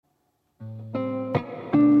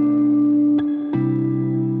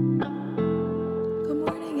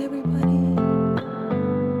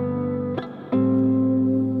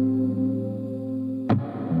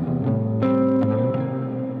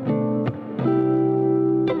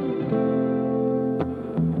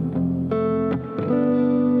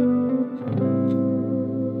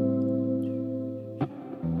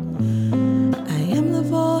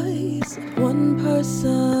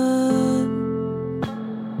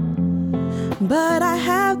but I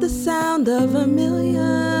have the sound of a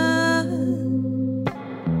million.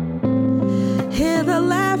 Hear the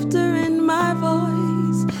laughter in my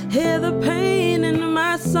voice, hear the pain in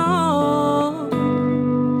my song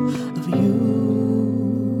of you.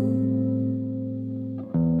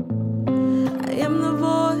 I am the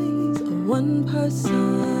voice of one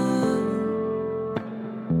person,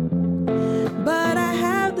 but I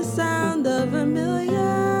have the sound of a million.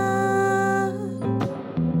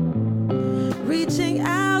 Reaching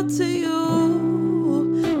out to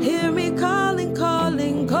you, hear me calling,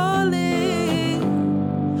 calling, calling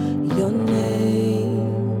your name.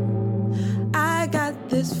 I got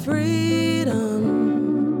this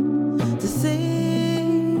freedom to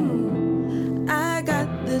sing. I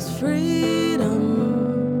got this freedom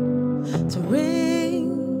to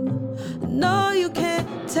ring. No, you can't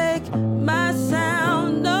take my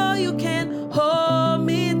sound. No, you can't hold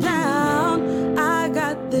me down. I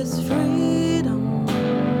got this freedom.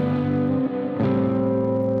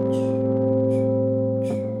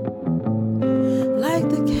 Like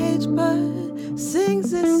the cage bird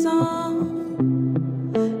sings its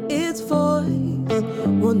song, its voice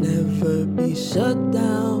will never be shut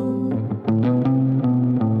down.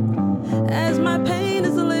 As my pain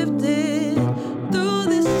is lifted through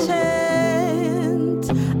this chant,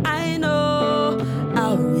 I know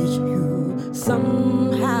I'll reach you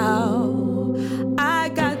somehow. I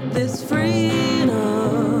got this freedom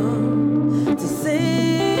to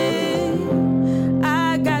sing.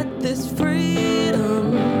 I got this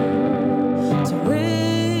freedom to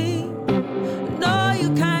ring. No,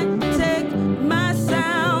 you can't take my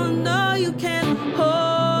sound. No, you can't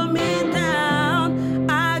hold me down.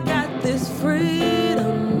 I got this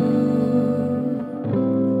freedom.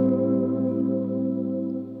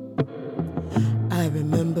 I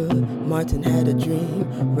remember Martin had a dream,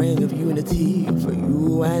 reign of unity for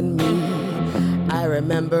you and me. I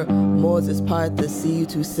remember Moses part the sea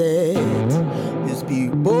to set his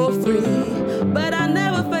people free. But I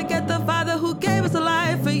never forget the Father who gave us a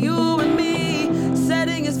life for you and me,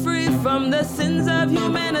 setting us free from the sins of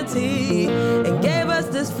humanity and gave us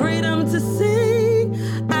this freedom to sing.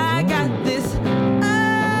 I got this. Oh,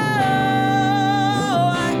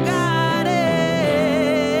 I got it.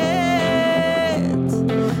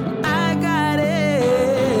 I got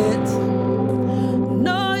it.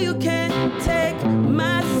 No, you can't take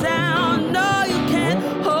my sound. No, you can't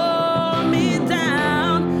hold me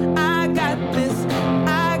down. I got this freedom.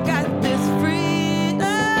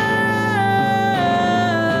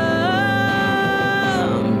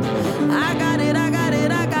 I got it, I got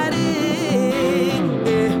it, I got it.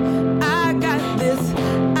 Yeah. I got this,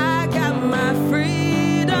 I got my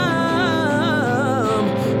freedom.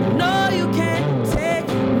 No, you can't take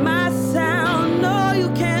my sound. No, you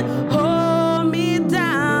can't hold me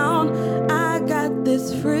down. I got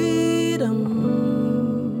this freedom.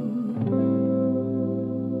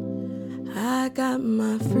 I got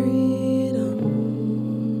my freedom.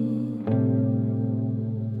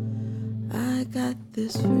 I got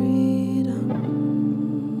this freedom.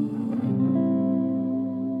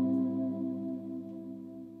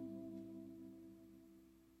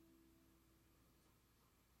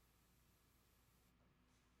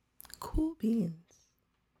 Cool beans.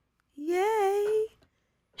 Yay.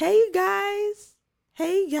 Hey, you guys.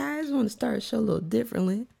 Hey, guys. I want to start a show a little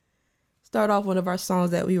differently. Start off one of our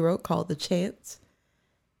songs that we wrote called The Chants.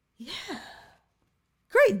 Yeah.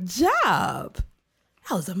 Great job.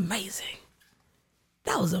 That was amazing.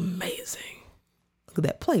 That was amazing. Look at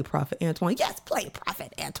that. Play Prophet Antoine. Yes, play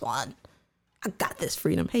Prophet Antoine. I got this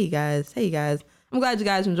freedom. Hey, guys. Hey, guys. I'm glad you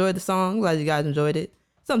guys enjoyed the song. I'm glad you guys enjoyed it.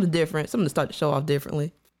 Something different. Something to start the show off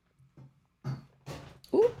differently.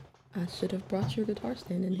 Ooh, I should have brought your guitar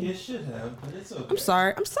stand in here. You should have, but it's okay. I'm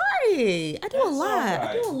sorry. I do a lot. Right.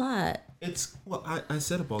 I do a lot. It's, well, I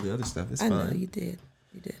set up all the other stuff. It's I fine. know, you did.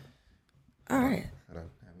 You did. All right. I don't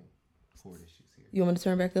have any chord issues here. You want me to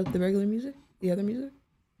turn back up the regular music? The other music?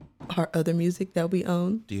 Our other music that we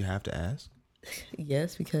own? Do you have to ask?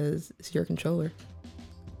 Yes, because it's your controller.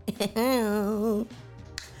 All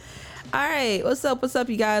right, what's up,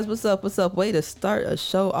 you guys? What's up? Way to start a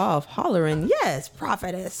show off hollering. Yes,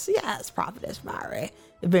 prophetess Mary.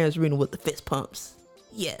 Advanced reading with the fist pumps.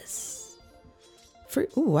 Yes.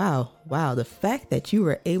 Wow. The fact that you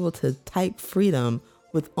were able to type freedom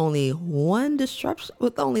with only one disruption,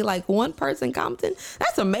 with only like one person commenting,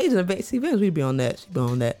 that's amazing. See, Vance, we'd be on that.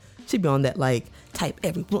 She'd be on that, like, type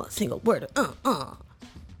every one single word.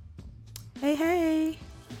 Hey,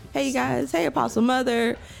 you guys. Hey, Apostle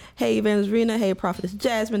Mother. Hey, Evangelina. Hey, Prophetess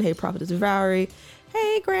Jasmine. Hey, Prophetess Valerie.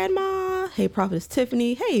 Hey, Grandma. Hey, Prophetess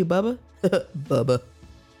Tiffany. Hey, Bubba. Bubba.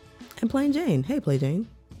 And Plain Jane. Hey, Plain Jane.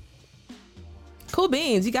 Cool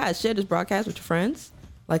beans. You guys share this broadcast with your friends,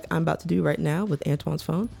 like I'm about to do right now with Antoine's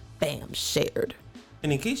phone. Bam, shared.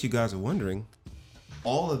 And in case you guys are wondering,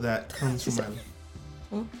 all of that comes from my...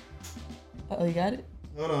 Huh? Oh, you got it?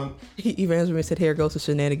 Hold on. Evangeline said, here goes to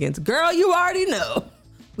shenanigans. Girl, you already know.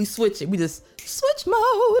 We switch it. We just switch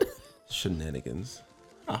mode. Shenanigans.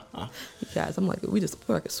 You guys, I'm like, we just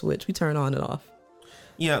put like a switch. We turn on and off.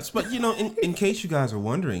 Yes, but you know, in case you guys are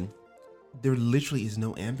wondering, there literally is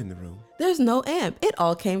no amp in the room. There's no amp. It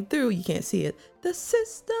all came through. You can't see it. The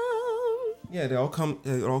system. Yeah, it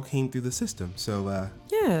all came through the system. So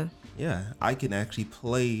yeah, I can actually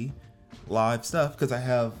play live stuff because I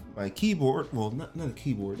have my keyboard. Well, not a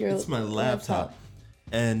keyboard. It's my laptop.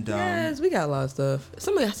 And yes, we got a lot of stuff.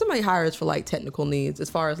 Somebody hires for like technical needs as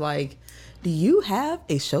far as like, do you have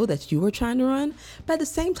a show that you are trying to run, but at the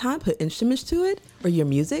same time put instruments to it or your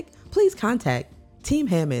music? Please contact Team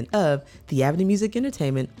Hammond of the Avenue Music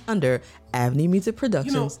Entertainment under Avenue Music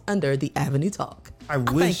Productions under the Avenue Talk.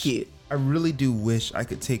 Thank you. I really do wish I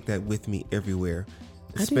could take that with me everywhere,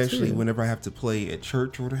 especially whenever I have to play at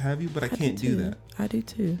church or what have you, but I can't do that. I do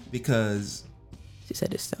too. Because she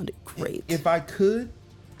said it sounded great. If I could,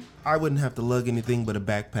 I wouldn't have to lug anything but a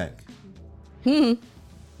backpack.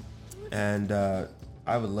 And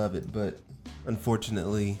I would love it, but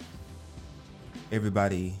unfortunately,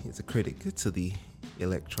 everybody is a critic to the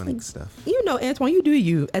electronic stuff. You know, Antoine, you do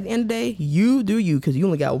you. At the end of the day, you do you, because you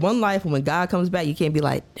only got one life, and when God comes back, you can't be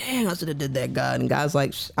like, dang, I should have did that, God. And God's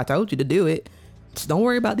like, I told you to do it. Just don't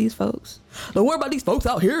worry about these folks. Don't worry about these folks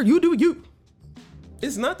out here. You do you.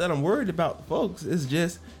 It's not that I'm worried about folks. It's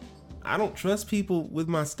just I don't trust people with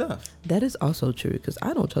my stuff. That is also true, because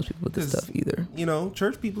I don't trust people with this stuff either. You know,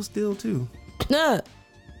 church people steal too. Nah,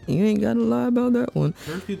 you ain't got to lie about that one.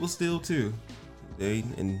 Church people steal too.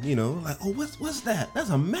 And you know, like, oh, what's that?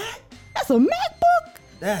 That's a Mac? That's a MacBook?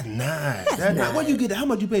 That's nice. That's nice. Where you get that? How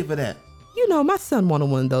much you pay for that? You know, my son wanted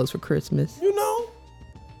one of those for Christmas. You know?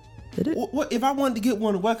 Did it? What if I wanted to get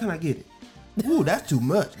one, why can I get it? Ooh, that's too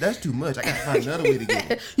much. That's too much. I gotta find another way to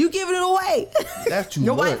get it. You giving it away. That's too much.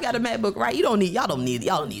 Your wife got a MacBook, right? Y'all don't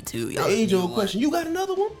need two. Age-old question. You got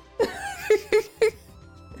another one?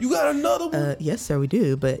 You got another one? Yes, sir, we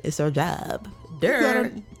do, but it's our job.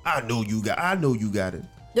 I know you got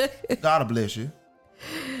it. God bless you.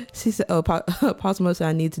 She said, oh, Possible said,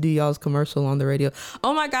 I need to do y'all's commercial on the radio.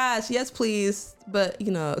 Oh my gosh, yes, please. But,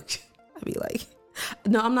 you know, I'd be like,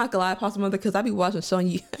 no, I'm not gonna lie, Possible Mother, because I be watching, showing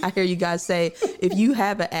you, I hear you guys say, if you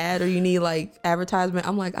have an ad or you need like advertisement,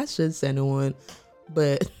 I'm like, I should send one.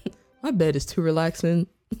 But my bed is too relaxing.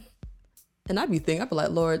 And I'd be like,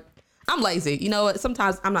 Lord, I'm lazy. You know what?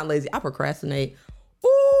 Sometimes I'm not lazy. I procrastinate.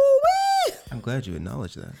 Ooh-wee! I'm glad you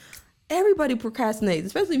acknowledged that. Everybody procrastinates,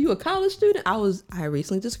 especially if you're a college student. I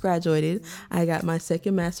recently just graduated. I got my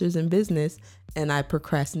second master's in business, and I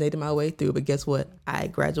procrastinated my way through. But guess what? I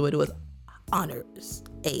graduated with honors,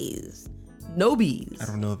 A's, no B's. I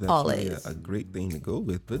don't know if that's really a great thing to go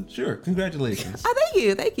with, but sure. Congratulations.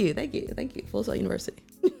 Thank you. Full Sail University.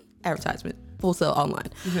 Advertisement. Full Sail online.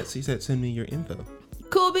 She said, send me your info.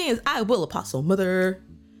 Cool beans. I will, Apostle Mother.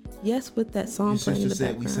 Yes, with that song playing in the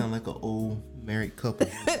background. We sound like an old married couple.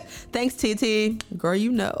 Thanks, TT. Girl,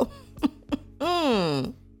 you know.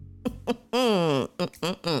 I'm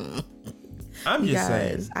just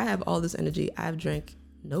saying. I have all this energy. I don't drink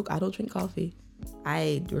coffee.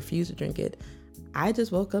 I refuse to drink it. I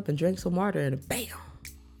just woke up and drank some water and bam,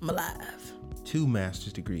 I'm alive. 2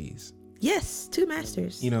 master's degrees. Yes, 2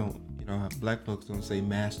 masters. You know how black folks don't say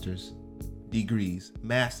master's degrees,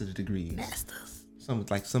 master's degrees. Masters.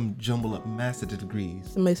 Some jumble up master's degrees.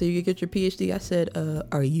 Somebody said you could get your PhD. I said,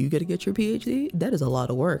 are you gonna get your PhD? That is a lot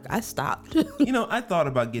of work. I stopped. I thought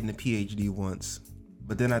about getting a PhD once,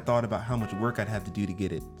 but then I thought about how much work I'd have to do to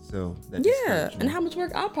get it. So that and how much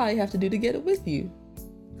work I'll probably have to do to get it with you,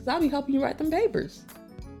 because I'll be helping you write them papers.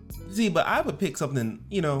 See, but I would pick something,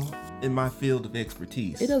 in my field of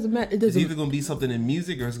expertise. It doesn't matter. It's either going to be something in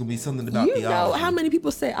music or it's going to be something about theology. You know how many people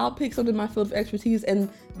say I'll pick something in my field of expertise and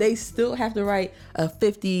they still have to write a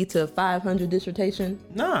 50 to 500 dissertation?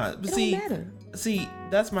 Nah, but don't matter. See,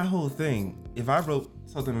 that's my whole thing. If I wrote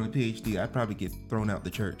something on a PhD, I'd probably get thrown out the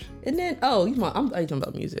church. And then, I'm talking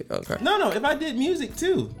about music. Okay. No, if I did music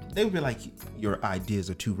too, they would be like, your ideas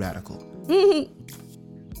are too radical. Mm-hmm.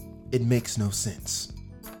 It makes no sense.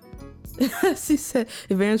 She said,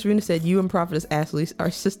 Evangelina said, you and Prophetess Ashley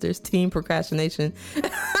are sisters, team procrastination.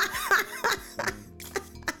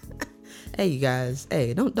 Hey, you guys,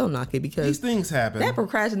 don't knock it, because these things happen. That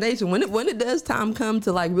procrastination, when it does time come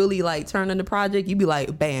to like really like turn in the project, you be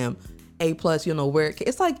like, bam, A+, where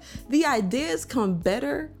it's like the ideas come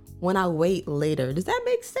better when I wait later. Does that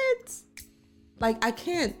make sense? Like, I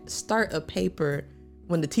can't start a paper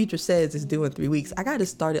when the teacher says it's due in 3 weeks. I got to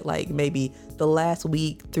start it like maybe the last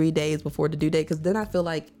week, 3 days before the due date, because then I feel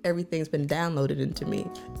like everything's been downloaded into me.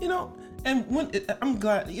 And I'm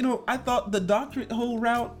glad, I thought the doctorate whole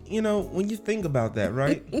route, when you think about that,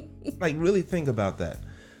 right? Like, really think about that.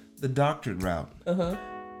 The doctorate route.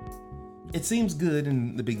 It seems good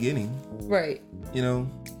in the beginning. Right. So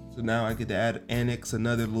now I get to annex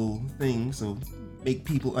another little thing. So make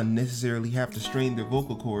people unnecessarily have to strain their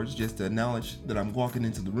vocal cords just to acknowledge that I'm walking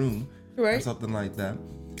into the room. Right. Or something like that.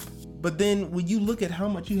 But then when you look at how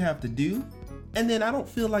much you have to do, and then I don't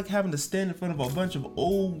feel like having to stand in front of a bunch of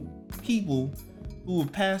old people who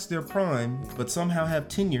have passed their prime, but somehow have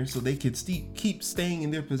tenure so they could keep staying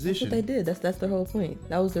in their position. That's what they did. That's their whole point.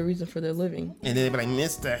 That was the reason for their living. And they'd be like,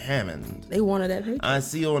 Mr. Hammond, they wanted that paycheck. I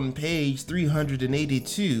see on page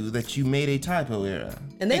 382 that you made a typo error.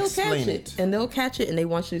 And they'll catch it. And they'll catch it, and they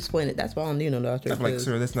want you to explain it. That's why I'm doctor. I'm like,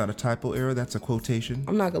 sir, that's not a typo error. That's a quotation.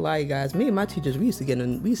 I'm not gonna lie, you guys. Me and my teachers, we used to get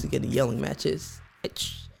in yelling matches.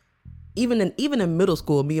 Even in middle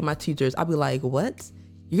school, me and my teachers, I'd be like, what?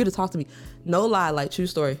 You're gonna talk to me? No lie, like true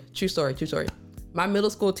story. My middle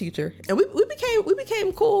school teacher, and we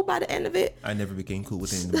became cool by the end of it. I never became cool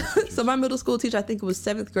with any of my teachers. So my middle school teacher, I think it was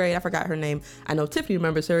 7th grade. I forgot her name. I know Tiffany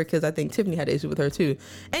remembers her because I think Tiffany had an issue with her too.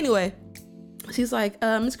 Anyway, she's like,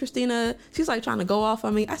 Miss Christina, she's like trying to go off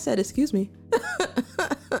on me. I said, excuse me,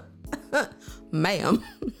 ma'am.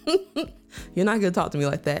 You're not gonna talk to me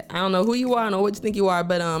like that. I don't know who you are, I don't know what you think you are,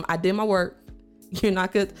 but I did my work. You're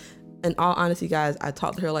not good. In all honesty, guys, I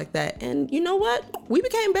talked to her like that. And you know what? We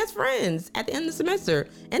became best friends at the end of the semester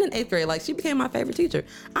and in 8th grade. Like, she became my favorite teacher.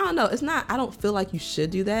 I don't know. I don't feel like you should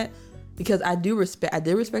do that because I did respect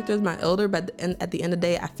her as my elder. But at the end of the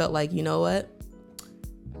day, I felt like, you know what?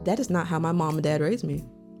 That is not how my mom and dad raised me.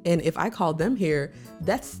 And if I call them here,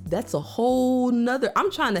 that's a whole nother.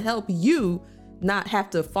 I'm trying to help you not have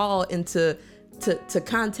to fall into to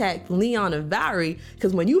contact Leon and Valerie,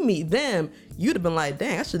 because when you meet them, you'd have been like,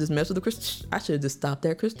 dang, I should just mess with I should have just stopped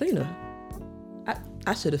at Christina.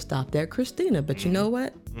 I should have stopped at Christina, but you know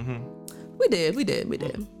what? Mm-hmm. We did.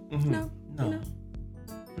 Mm-hmm. No.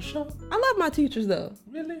 For sure. I love my teachers though.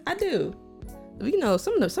 Really? I do.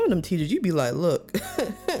 Some of them teachers, you'd be like, look,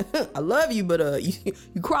 I love you, but you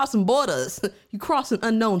crossing borders, you crossing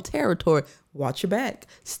unknown territory. Watch your back.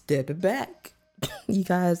 Step it back. You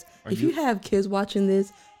guys, if you have kids watching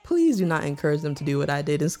this, please do not encourage them to do what I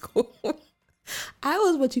did in school. I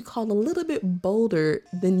was what you call a little bit bolder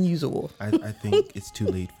than usual. I think it's too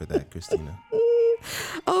late for that, Christina.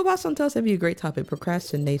 Oh, about something else, that'd be a great topic.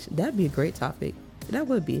 Procrastination. That'd be a great topic. That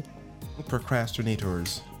would be.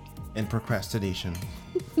 Procrastinators and procrastination.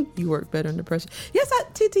 You work better under pressure. Yes,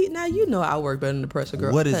 TT. Now you know I work better under pressure,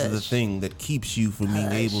 girl. What is the thing that keeps you from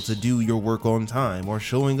being able to do your work on time or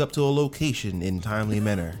showing up to a location in timely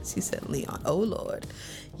manner? She said, Leon. Oh Lord.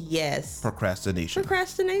 Yes. Procrastination.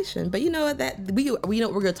 But you know what? That we know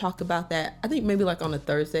we're gonna talk about that. I think maybe like on a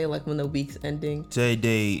Thursday, like when the week's ending.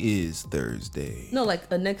 Today is Thursday. No, like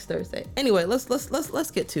the next Thursday. Anyway, let's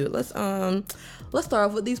get to it. Let's start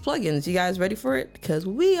off with these plugins. You guys ready for it? Because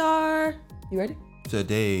we are. You ready?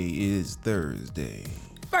 Today is Thursday.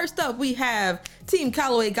 First up, we have Team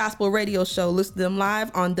Callaway Gospel Radio Show. Listen to them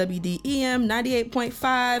live on WDEM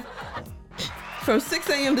 98.5 from 6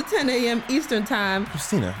 a.m. to 10 a.m. Eastern Time.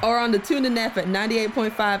 Christina. Or on the TuneIn app at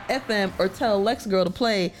 98.5 FM, or tell Alexa girl to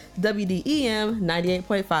play WDEM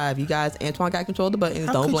 98.5. You guys, Antoine got control of the buttons.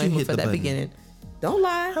 Don't blame him for that beginning. Don't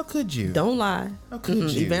lie. How could you? Don't lie. How could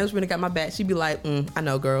you? Evangelist really got my back. She'd be like, I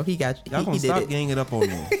know, girl. He got you. Y'all gonna stop ganging up on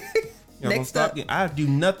me. Next up, I do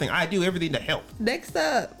nothing. I do everything to help. Next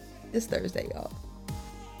up, it's Thursday, y'all.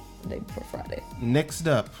 One day before Friday. Next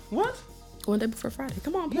up, what? One day before Friday.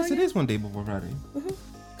 Come on, yes, it is one day before Friday. Mm-hmm.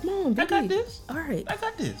 Come on, baby. I got this. All right. I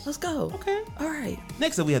got this. Let's go. Okay. All right.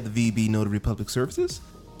 Next up, we have the VB Notary Public Services.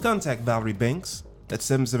 Contact Valerie Banks at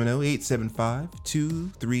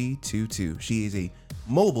 770-875-2322. She is a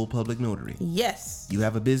mobile public notary. Yes. You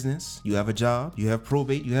have a business, you have a job, you have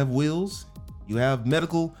probate, you have wills, you have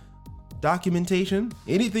medical documentation,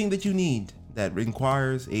 anything that you need that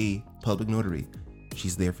requires a public notary,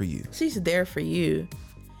 she's there for you. She's there for you.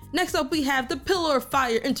 Next up, we have the Pillar of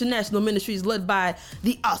Fire International Ministries, led by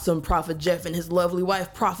the awesome Prophet Jeff and his lovely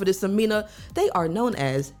wife, Prophetess Amina. They are known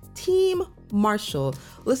as Team Marshall.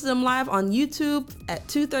 Listen to them live on YouTube at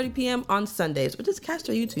 2:30 p.m. on Sundays. Or just catch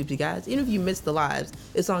their YouTube, you guys. Even if you miss the lives,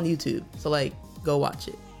 it's on YouTube. So, go watch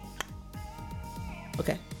it.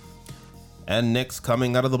 Okay. And next,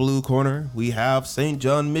 coming out of the blue corner, we have St.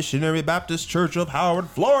 John Missionary Baptist Church of Howard,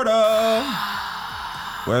 Florida.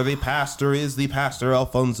 where the pastor is the pastor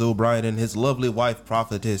Alfonso Bryant and his lovely wife,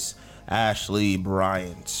 prophetess Ashley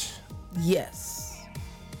Bryant. Yes.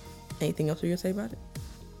 Anything else you're gonna say about it?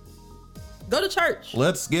 Go to church.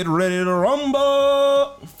 Let's get ready to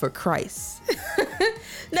rumble. For Christ.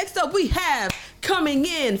 Next up, we have coming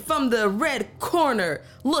in from the red corner,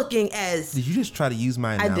 looking as... Did you just try to use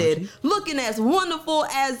my analogy? I did. Looking as wonderful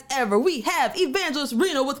as ever, we have Evangelist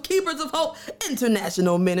Rena with Keepers of Hope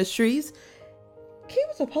International Ministries.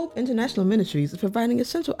 Keepers of Hope International Ministries is providing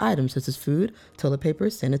essential items such as food, toilet paper,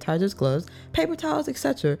 sanitizers, gloves, paper towels,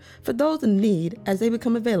 etc. for those in need as they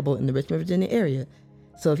become available in the Richmond, Virginia area.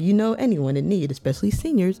 So if you know anyone in need, especially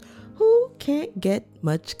seniors, who can't get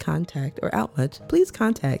much contact or out much, please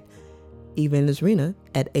contact Evangelist Rena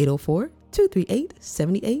at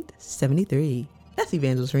 804-238-7873. That's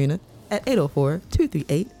Evangelist Rena at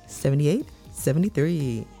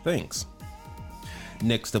 804-238-7873. Thanks.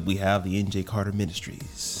 Next up, we have the NJ Carter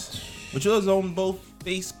Ministries, which is on both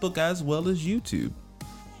Facebook as well as YouTube.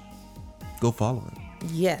 Go follow him.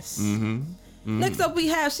 Yes. Next up, we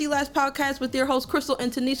have She Last Podcast with their hosts, Crystal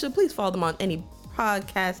and Tanisha. Please follow them on any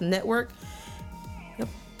podcast network. Yep.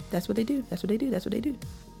 That's what they do.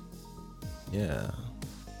 Yeah.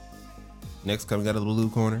 Next, coming out of the blue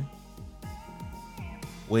corner,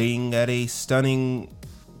 weighing at a stunning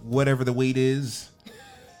whatever the weight is.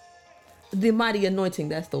 The mighty anointing,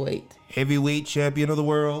 that's the weight. Heavyweight champion of the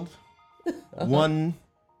world.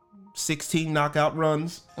 116 knockout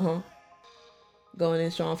runs. Going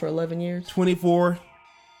in strong for 11 years. 24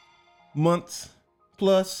 months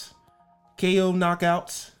plus KO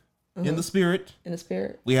knockouts in the spirit. In the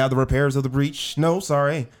spirit. We have the repairs of the breach. No,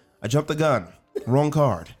 sorry. I jumped the gun. Wrong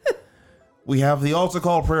card. We have the altar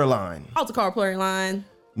call prayer line. Altar call prayer line.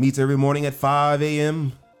 Meets every morning at 5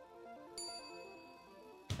 a.m.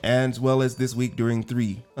 as well as this week during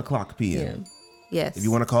 3 o'clock p.m. Yes. If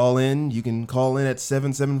you want to call in, you can call in at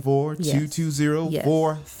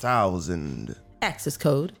 774-220-4000. Access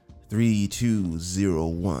code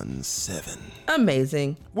 32017.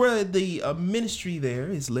 Amazing. Where the ministry there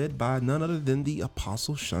is led by none other than the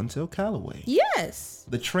Apostle Chantel Calloway. Yes.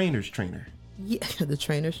 The trainer's trainer. Yeah, the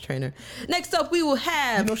trainer's trainer. Next up, we will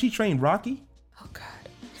have... You know she trained Rocky? Oh, God.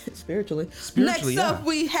 Spiritually. Next up,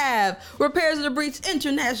 we have Repairs of the Breach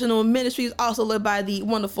International Ministries, also led by the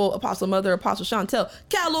wonderful Apostle Mother, Apostle Chantel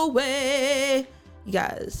Calloway. You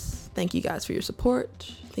guys, thank you guys for your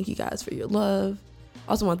support. Thank you guys for your love.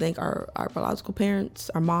 Also want to thank our biological parents,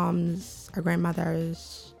 our moms, our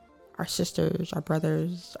grandmothers, our sisters, our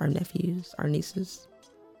brothers, our nephews, our nieces.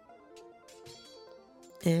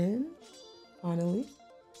 And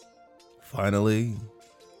finally,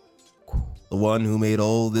 the one who made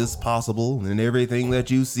all this possible and everything that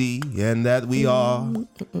you see and that we are.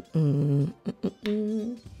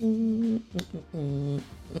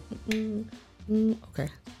 Okay.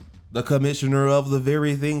 The commissioner of the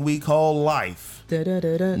very thing we call life.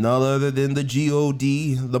 None other than the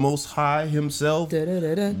G-O-D, the Most High himself,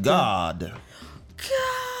 God.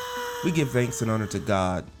 We give thanks and honor to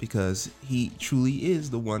God because he truly is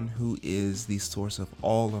the one who is the source of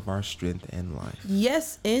all of our strength and life.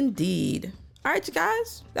 Yes, indeed. All right, you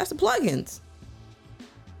guys, that's the plugins.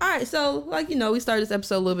 All right, so we started this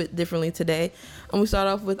episode a little bit differently today. And we start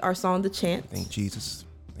off with our song, The Chant. Thank Jesus.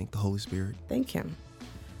 Thank the Holy Spirit. Thank him.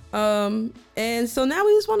 And so now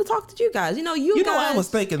we just want to talk to you guys. You guys, I was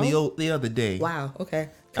thinking the other day. Wow, okay.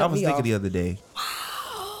 I was thinking the other day.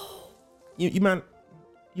 Wow. You mind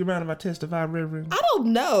if I testify, Reverend? I don't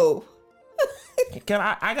know.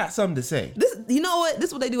 I got something to say. You know what? This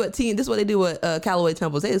is what they do at This is what they do at Callaway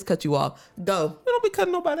Temples. They just cut you off. Go. You don't be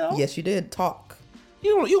cutting nobody off. Yes, you did. Talk.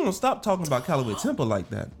 You don't stop talking about Callaway Temple like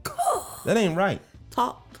that. That ain't right.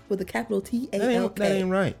 Talk with a capital T-A-L-K. That ain't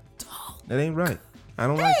right. Talk. That ain't right. I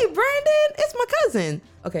don't like it. Hey, Brandon, it's my cousin.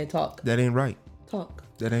 Okay, talk. That ain't right. Talk.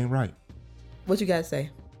 That ain't right. What you guys say?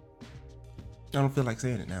 I don't feel like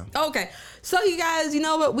saying it now. Okay, so you guys, you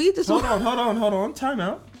know what? We just hold on. Time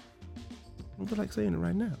out. I don't feel like saying it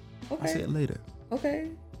right now. Okay. I'll say it later. Okay.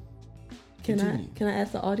 Can I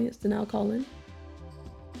ask the audience to now call in?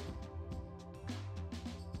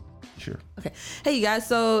 Sure. Okay. Hey, you guys.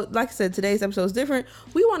 So, like I said, today's episode is different.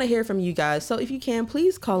 We want to hear from you guys. So, if you can,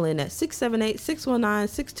 please call in at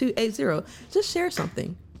 678-619-6280. Just share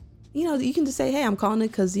something. You can just say, hey, I'm calling it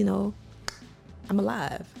because, I'm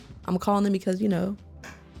alive. I'm calling it because,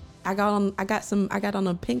 I got on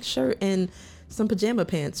a pink shirt and some pajama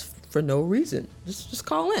pants for no reason. Just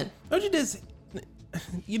call in. Don't you just,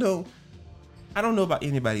 I don't know about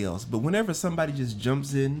anybody else, but whenever somebody just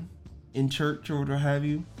jumps in church or what have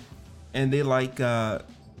you, and they they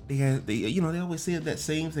always say that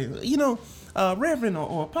same thing. reverend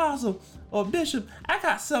or apostle or bishop, I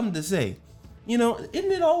got something to say. You know,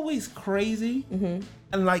 isn't it always crazy? Mm-hmm.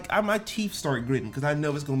 And like, my teeth start gritting because I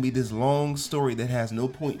know it's going to be this long story that has no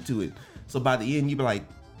point to it. So by the end, you be like,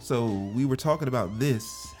 so we were talking about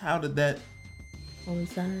this. How did that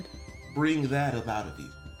bring that up out of you?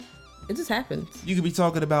 It just happens. You could be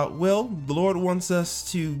talking about, well, the Lord wants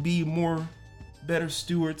us to be better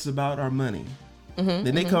stewards about our money. Mm-hmm,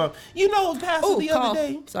 then they come up, Pastor, the other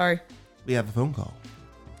day. Sorry. We have a phone call.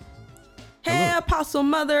 Hey, hello. Apostle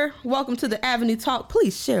Mother. Welcome to the Avenue Talk.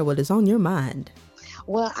 Please share what is on your mind.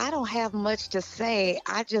 Well, I don't have much to say.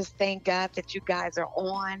 I just thank God that you guys are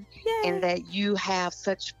on. Yay. And that you have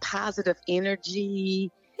such positive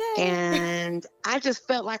energy. Yay. And I just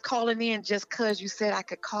felt like calling in just because you said I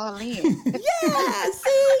could call in. Yeah,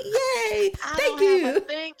 see? Yay. Thank you. I don't have a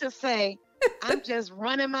thing to say. I'm just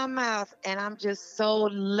running my mouth, and I'm just so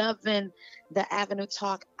loving the Avenue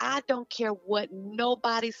Talk. I don't care what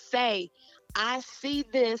nobody say. I see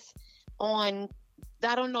this on,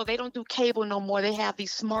 I don't know, they don't do cable no more. They have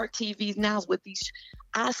these smart TVs now with these.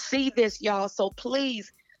 I see this, y'all. So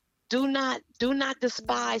please do not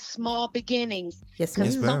despise small beginnings. Yes,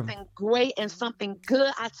 ma'am. Something great and something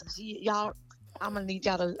good. Y'all, I'm going to need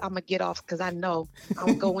y'all to, I'm going to get off because I know I'm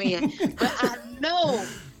going to go in. But I know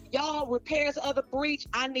y'all, repairs of the breach,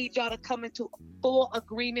 I need y'all to come into full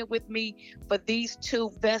agreement with me for these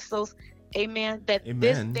two vessels. Amen.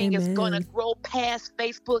 This thing is going to grow past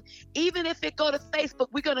Facebook. Even if it go to Facebook,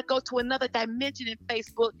 we're going to go to another dimension in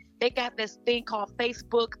Facebook. They got this thing called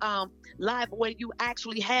Facebook Live where you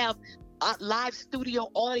actually have live studio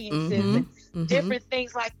audiences and different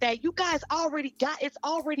things like that. You guys already it's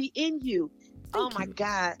already in you. Thank you. My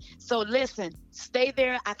God. So listen, stay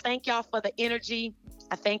there. I thank y'all for the energy.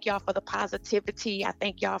 I thank y'all for the positivity. I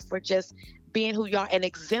thank y'all for just being who you are and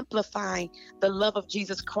exemplifying the love of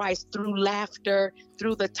Jesus Christ through laughter,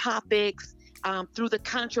 through the topics, through the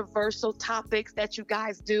controversial topics that you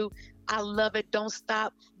guys do. I love it. Don't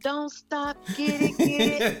stop. Don't stop. Get it.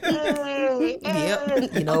 Get it.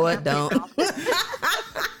 Yep. You know what? Don't.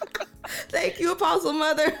 Thank you, Apostle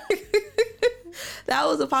Mother. That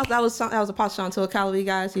was Apostle Chantel Calloway,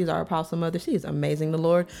 guys. She's our Apostle Mother. She's amazing, the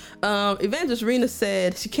Lord. Evangelist Rena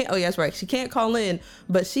said she can't. Oh, yeah, that's right. She can't call in,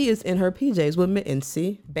 but she is in her PJs with mittens.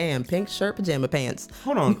 See, bam, pink shirt, pajama pants.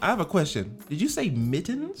 Hold on, I have a question. Did you say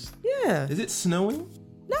mittens? Yeah. Is it snowing?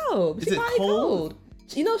 No. Is it cold?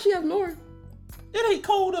 You know she up north. It ain't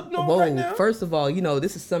cold up north right now. First of all,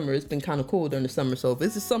 this is summer. It's been kind of cool during the summer. So if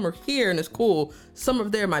this is summer here and it's cool, summer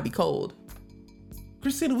there might be cold.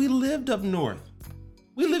 Christina, we lived up north.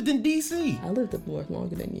 We lived in D.C. I lived up north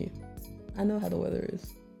longer than you. I know how the weather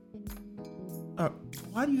is.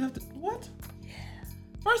 Why do you have to? What? Yeah.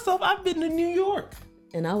 First off, I've been to New York.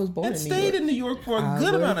 And I was born in New York. Stayed in New York for a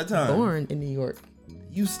good amount of time. Born in New York.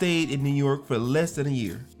 You stayed in New York for less than a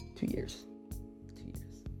year. 2 years.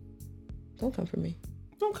 Don't come for me.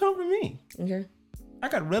 Don't come for me. Okay. I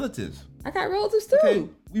got relatives. I got relatives too. Okay.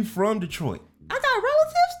 We from Detroit. I got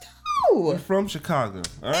relatives too. We're from Chicago.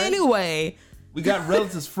 All right? Anyway. We got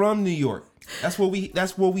relatives from New York. That's where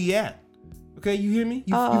we at. Okay, you hear me?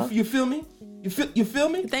 You feel me? You feel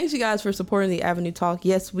me? Thanks, you guys, for supporting the Avenue Talk.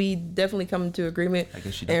 Yes, we definitely come into agreement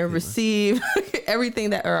and receive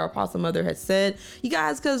everything that our Apostle Mother has said. You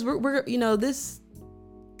guys, because we're this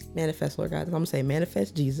manifest, Lord God. I'm gonna say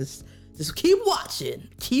manifest Jesus. Just keep watching.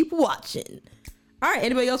 Keep watching. All right.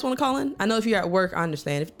 Anybody else want to call in? I know if you're at work, I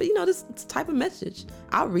understand. But this type of message,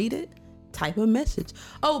 I'll read it. Type of message.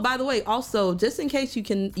 Oh, by the way, also, just in case you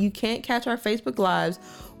can't catch our Facebook Lives,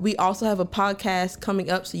 we also have a podcast coming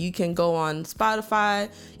up, so you can go on Spotify,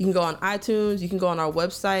 you can go on iTunes, you can go on our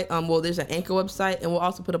website. There's an Anchor website, and we'll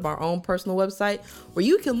also put up our own personal website where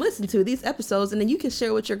you can listen to these episodes, and then you can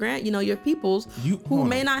share with your your peoples who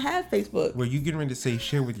may not have Facebook. Were you getting ready to say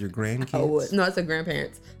share with your grandkids? Oh, no, I said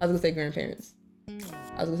grandparents. I was gonna say grandparents.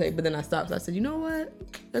 But then I stopped. So I said, you know what?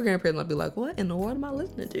 Their grandparents might be like, what in the world am I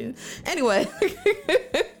listening to? Anyway,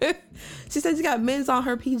 she said she got men's on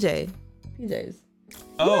her PJs. You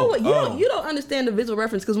know what? You don't understand the visual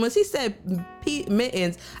reference, because when she said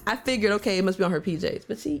mittens, I figured, okay, it must be on her PJs.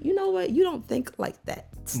 But see, you know what? You don't think like that.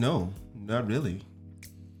 No, not really.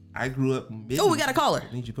 I grew up mittens. Oh, we got a caller.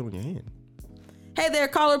 I need you to put it on your hand. Hey there,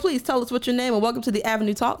 caller. Please tell us what's your name and welcome to the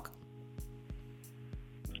Avenue Talk.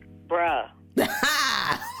 Bruh.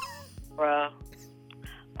 Bruh.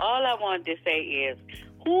 All I wanted to say is,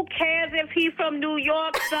 who cares if he from New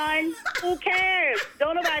York, son? Who cares?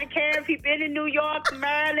 Don't nobody care if he been in New York,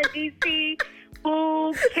 Maryland, D.C.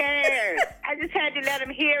 Who cares? I just had to let him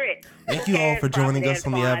hear it. Thank you all for joining us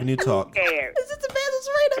on the Avenue Talk. Who cares? It's Evangelist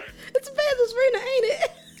Rena. It's Evangelist Rena, ain't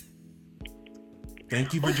it?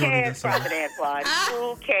 Thank you for joining us. Prophet Antoine?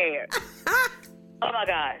 Who cares? Oh my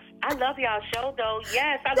gosh. I love y'all show though.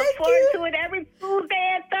 Yes, I look forward to it every Tuesday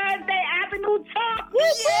and Thursday. Avenue Talk. Woo!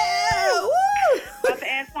 Yeah, woo! Prophet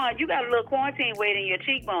Antoine, you got a little quarantine weight in your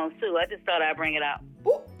cheekbones too. I just thought I'd bring it out.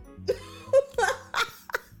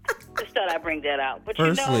 Just thought I'd bring that out. But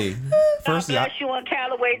firstly, God bless you on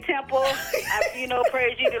Callaway Temple.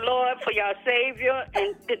 Praise you the Lord for your Savior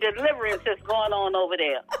and the deliverance that's going on over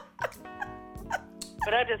there.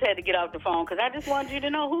 But I just had to get off the phone because I just wanted you to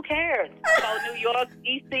know who cares about New York,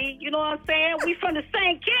 D.C. You know what I'm saying? We from the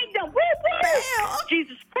same kingdom. Woo!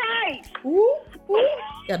 Jesus Christ. Woo! Woo!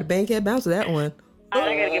 Got the bankhead bounce to that one. I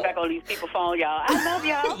gotta get back on these people's phone, y'all. I love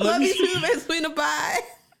y'all. Love you too, Miss Sweena. Bye.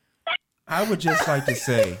 I would just like to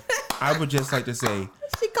say.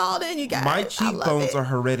 She called in, you guys. My cheekbones are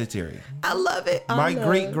hereditary. I love it. My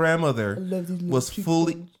great grandmother was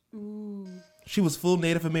fully. She was full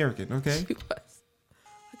Native American. Okay. She was.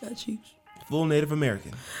 I got you. Full Native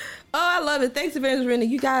American. Oh, I love it. Thanks, Evangelist Rennie.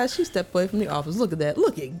 You guys, she stepped away from the office. Look at that.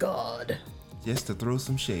 Look at God. Just to throw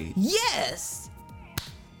some shade. Yes.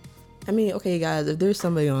 I mean, okay, guys, if there's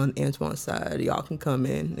somebody on Antoine's side, y'all can come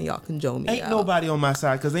in and y'all can join me Ain't out. nobody on my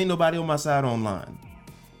side because ain't nobody on my side online.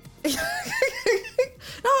 No,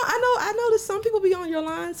 I know that some people be on your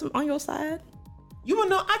line, some on your side. You wanna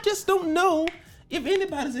know? I just don't know if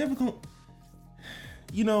anybody's ever gonna.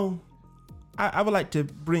 You know, I would like to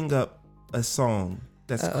bring up a song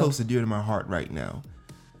that's close and dear to my heart right now.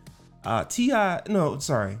 T.I. No,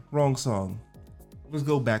 sorry, wrong song. Let's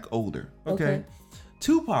go back older. Okay.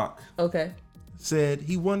 Tupac. Okay. Said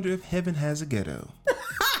he wondered if heaven has a ghetto.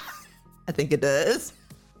 I think it does.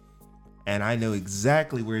 And I know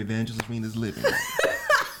exactly where Evangelist Rena's living.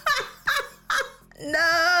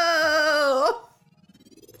 No.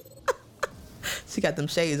 She got them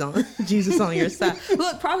shades on. Jesus on your side.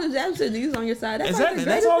 Look, Prophet Jam said Jesus on your side. That's exactly.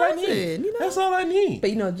 That's all I need. You know? That's all I need. But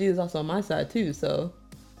you know, Jesus also on my side too. So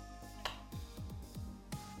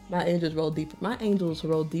my angels roll deeper. My angels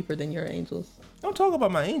roll deeper than your angels. Don't talk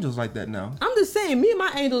about my angels like that now. I'm just saying, me and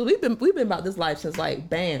my angels, we've been about this life since like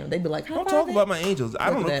bam. They be like, don't talk about my angels. I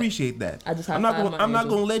don't appreciate that. I just I'm not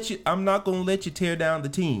gonna let you tear down the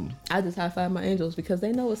team. I just high five my angels because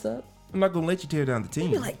they know what's up. I'm not gonna let you tear down the team.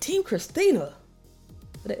 They be like Team Christina,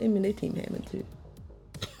 but I mean they Team Hammond too.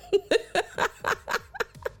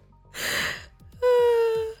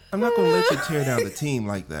 I'm not gonna let you tear down the team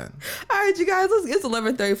like that. All right, you guys, it's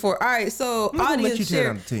 11:34. All right, so audience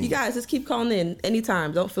share. You guys, just keep calling in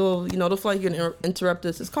anytime. Don't feel like you're gonna interrupt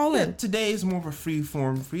us. Just call in. Today is more of a free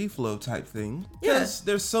flow type thing. Yes,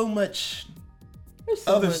 there's so much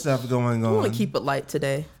other stuff going on. We want to keep it light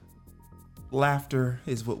today. Laughter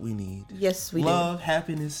is what we need. Yes, we do. Love,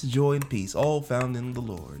 happiness, joy, and peace, all found in the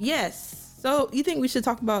Lord. Yes. So you think we should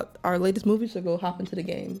talk about our latest movies or go hop into the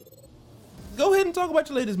game? Go ahead and talk about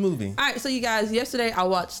your latest movie. All right, so you guys, yesterday I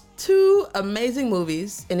watched 2 amazing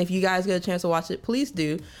movies, and if you guys get a chance to watch it, please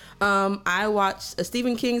do. I watched a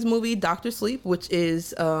Stephen King's movie, Dr. Sleep, which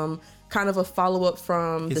is kind of a follow-up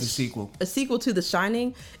from... It's a sequel. A sequel to The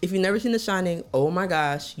Shining. If you've never seen The Shining, oh my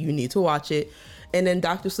gosh, you need to watch it. And then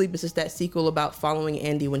Dr. Sleep is just that sequel about following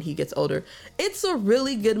Andy when he gets older. It's a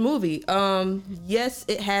really good movie. Yes,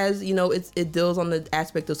 it has, it deals on the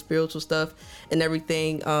aspect of spiritual stuff and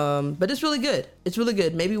everything. But it's really good. It's really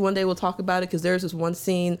good. Maybe one day we'll talk about it because there's this one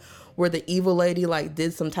scene where the evil lady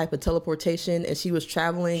did some type of teleportation and she was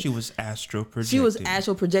traveling. She was astral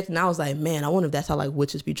projecting. I was like, man, I wonder if that's how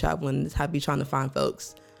witches be traveling, how be trying to find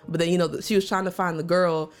folks. But then, she was trying to find the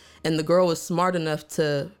girl, and the girl was smart enough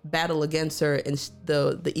to battle against her, and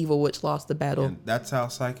the evil witch lost the battle. And that's how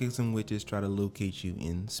psychics and witches try to locate you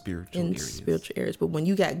in spiritual areas. But when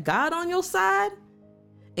you got God on your side,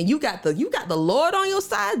 and you got the Lord on your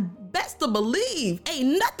side, best to believe,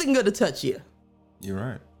 ain't nothing gonna touch you. You're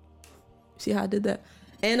right. See how I did that?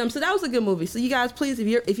 And so that was a good movie. So you guys, please,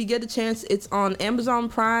 if you get a chance, it's on Amazon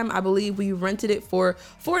Prime. I believe we rented it for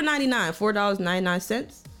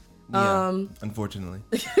 $4.99. Yeah, unfortunately.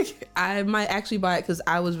 I might actually buy it because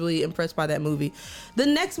I was really impressed by that movie. The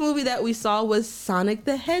next movie that we saw was Sonic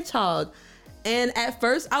the Hedgehog. And at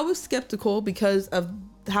first I was skeptical because of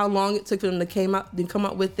how long it took for them to come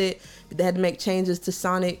up with it. They had to make changes to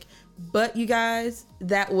Sonic. But you guys,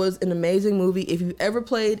 that was an amazing movie. If you ever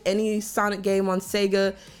played any Sonic game on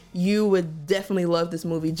Sega, you would definitely love this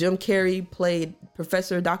movie. Jim Carrey played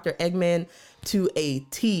Professor Dr. Eggman to a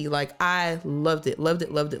T. I loved it.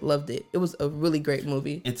 It was a really great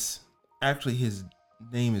movie. It's actually, his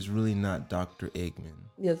name is really not Dr. Eggman.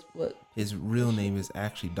 Yes, what? His real name is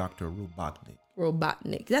actually Dr.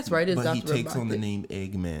 Robotnik. That's right. It's but Dr. he takes Robotnik. on the name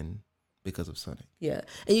Eggman because of Sonic. Yeah.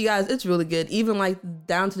 And you guys, it's really good. Even like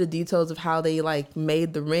down to the details of how they like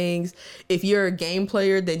made the rings. If you're a game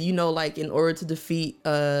player, then you know, like in order to defeat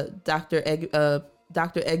Dr.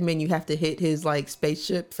 Eggman, you have to hit his like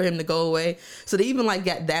spaceship for him to go away. So they even like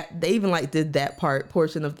got that. They even like did that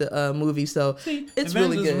portion of the movie. So it's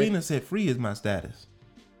really good. Arena said free is my status.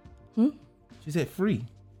 She said free.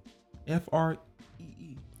 FREE.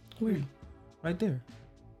 Free. Right there.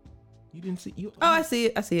 You didn't see you. Oh, I see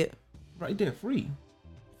it. I see it. Right there, free.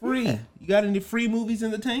 Yeah. You got any free movies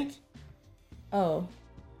in the tank? Oh.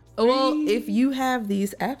 Well, if you have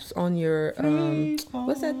these apps on your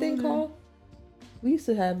what's that thing called? We used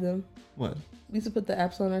to have them. What? We used to put the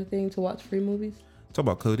apps on our thing to watch free movies. Talk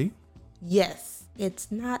about Cody? Yes.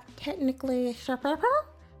 It's not technically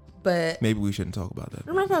but maybe we shouldn't talk about that.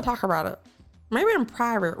 I'm not gonna talk about it. Maybe in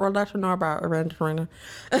private, or let you know about Arena.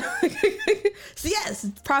 So yes,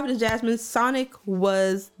 Prophet Jasmine, Sonic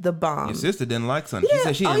was the bomb. Your sister didn't like Sonic. Yeah. She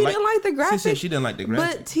said she didn't like the graphics. She said she didn't like the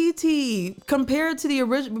graphics. But TT, compared to the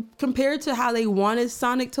original, compared to how they wanted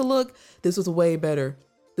Sonic to look, this was way better.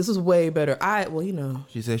 This was way better.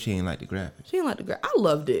 She said she ain't like the graphics. She didn't like the graphics. I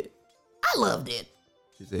loved it.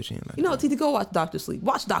 She said she ain't like. You know, TT, go watch Dr. Sleep.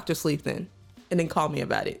 Watch Dr. Sleep then, and then call me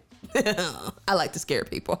about it. I like to scare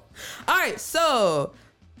people. All right, so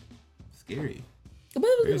scary. But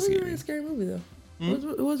it was really a scary movie though.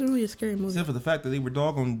 It wasn't really a scary movie. Except for the fact that they were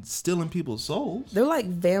doggone stealing people's souls. They're like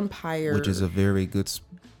vampires. Which is a very good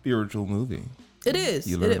spiritual movie. It is.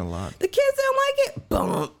 You learn a lot. The kids didn't like it.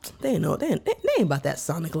 Bump. They know. They ain't about that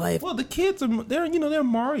Sonic life. Well, the kids are. They're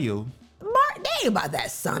Mario. They ain't about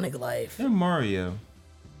that Sonic life. They're Mario.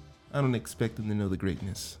 I don't expect them to know the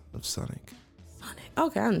greatness of Sonic.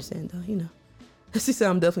 Okay, I understand though. She said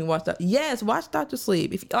I'm definitely watch that. Yes, watch Dr.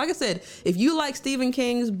 Sleep. If, like I said, if you like Stephen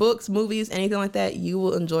King's books, movies, anything like that, you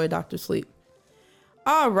will enjoy Dr. Sleep.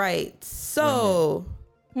 All right, so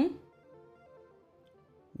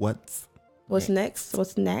what's next?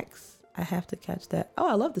 What's next? I have to catch that. Oh,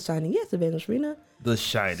 I love The Shining. Yes, Evangelist Rena. The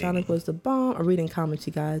Shining. Sonic was the bomb. I'm reading comments,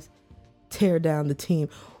 you guys. Tear down the team.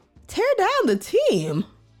 Tear down the team.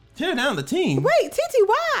 Tear down the team. Wait, TT,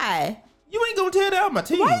 why? You ain't gonna tear down my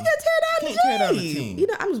team. Why you gonna tear down the team? team.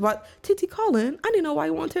 I'm just about TT calling. I didn't know why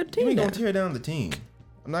you want to tear the team down. You ain't gonna tear down the team.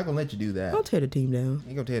 I'm not gonna let you do that. Don't tear the team down.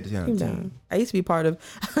 You gonna tear the team down. I used to be part of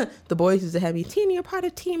the boys used to have me, Tina, you're part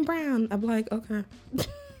of Team Brown. I'm like, okay.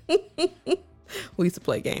 We used to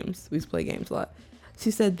play games. A lot.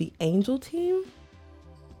 She said the Angel team.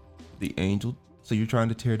 The Angel. So you're trying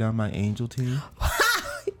to tear down my Angel team?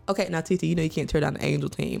 Okay, now TT, you can't tear down the Angel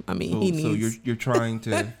team. I mean, he needs. So you're trying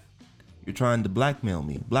to. You're trying to blackmail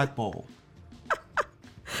me. Blackball.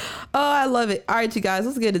 Oh, I love it. All right, you guys,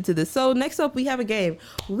 let's get into this. So next up, we have a game.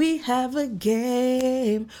 We have a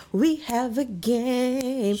game. Oh,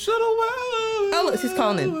 look, she's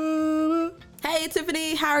calling in. Hey,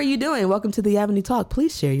 Tiffany, how are you doing? Welcome to the Avenue Talk.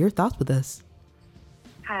 Please share your thoughts with us.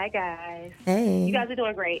 Hi, guys. Hey. You guys are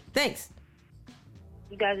doing great. Thanks.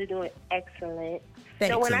 You guys are doing excellent.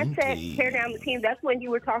 Thanks. So when I said tear down the team, that's when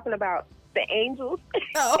you were talking about the Angels.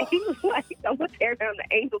 Oh. And he was like, I'm going to tear down the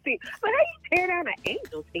Angel team. But how you tear down the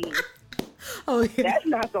Angel team? Oh, yeah. That's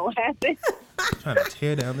not going to happen. Trying to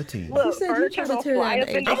tear down the team. Look, said you trying to tear down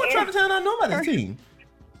the Angels. I'm not trying to tear down nobody's team.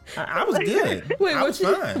 I was good. Wait, I was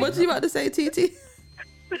fine. what you about to say, TT?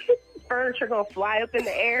 Furniture going to fly up in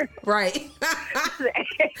the air. Right. The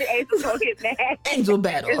Angels going to get mad. Angel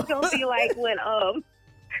battle. It's going to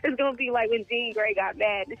be like when Jean Grey got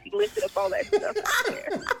mad and she lifted up all that stuff out there.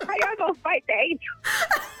 How y'all gonna fight the Angel?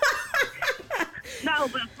 No,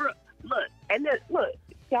 but look,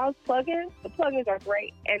 y'all's plugins. The plugins are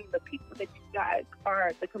great, and the people that you guys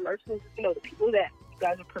are, the commercials. The people that you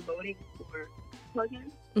guys are promoting for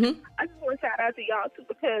plugins. Mm-hmm. I just want to shout out to y'all too,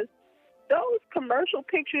 because those commercial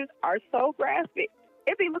pictures are so graphic.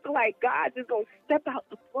 It be looking like God just gonna step out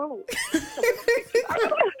the throne.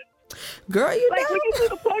 Girl, when you see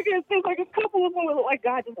the plugins, there's like a couple of them that look like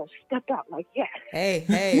God just gonna step out. Like, yes. Hey,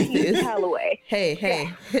 it's Halloway. Hey.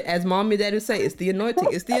 As mommy and daddy would say, it's the anointing.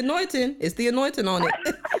 It's the anointing on it.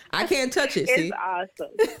 I can't touch it. It's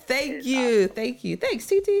awesome. Thank you. Thanks,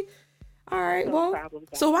 TT. All right. No problem,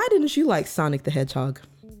 so why didn't you like Sonic the Hedgehog?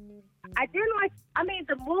 I didn't like. I mean,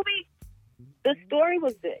 the movie, the story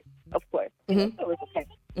was good, of course. Mm-hmm. The story was okay.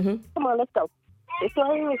 Mm-hmm. Come on, let's go. The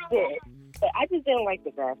story was good, but I just didn't like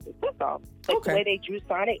the graphics. That's all. Like the way they drew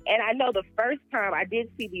Sonic. And I know the first time I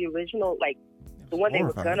did see the original, like the one they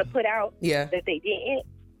were gonna put out, that they didn't.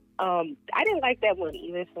 I didn't like that one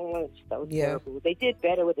either. So terrible. They did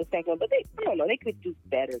better with the second one, but I don't know. They could do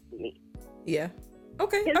better to me. Yeah.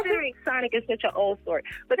 Okay. Considering Sonic is such an old sort.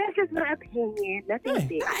 But that's just my opinion. Nothing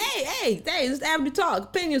big. Hey, this is Avenue Talk.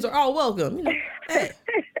 Opinions are all welcome. You know, hey,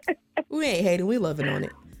 we ain't hating. We loving on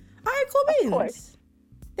it. All right, cool beans. Of course.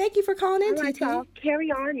 Thank you for calling in, TT. Y'all. Carry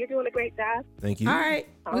on. You're doing a great job. Thank you. All right.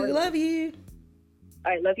 We love you.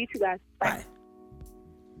 All right. Love you too, guys. Bye.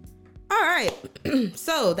 All right.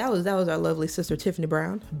 So that was our lovely sister Tiffany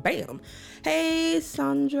Brown. Bam. Hey,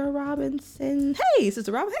 Sandra Robinson. Hey,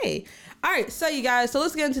 Sister Rob. Hey. All right. So you guys, so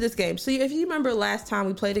let's get into this game. So if you remember last time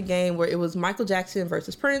we played a game where it was Michael Jackson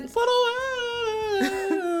versus Prince.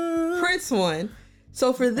 Prince won.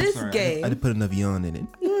 So for this game, I didn't put enough yawn in it.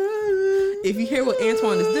 If you hear what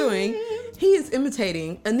Antoine is doing, he is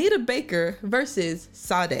imitating Anita Baker versus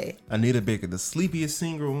Sade. Anita Baker, the sleepiest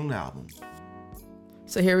singer on the album.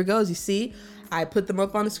 So here we go. As you see, I put them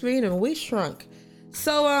up on the screen and we shrunk.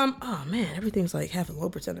 So, oh man, everything's like having low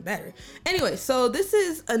percent of battery. Anyway, so this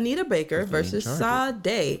is Anita Baker versus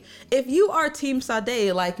Sade. If you are Team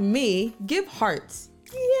Sade like me, give hearts.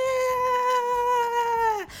 Yeah.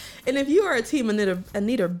 And if you are a Team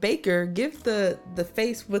Anita Baker, give the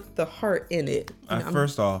face with the heart in it.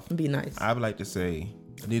 First off, be nice. I would like to say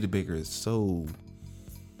Anita Baker is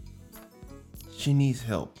she needs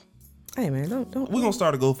help. Hey man, don't. We're gonna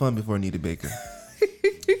start a GoFundMe for Anita Baker.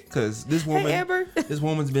 Because this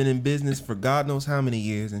woman's been in business for God knows how many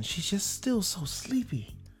years, and she's just still so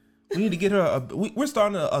sleepy. We need to get her we're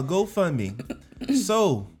starting a GoFundMe.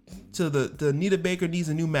 So, to the Anita Baker needs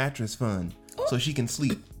a new mattress fund so she can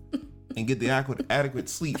sleep and get the adequate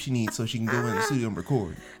sleep she needs so she can go in the studio and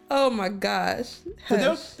record. Oh my gosh.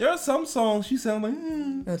 So there are some songs she sounds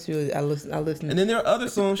like, That's really, I listen. And then there are other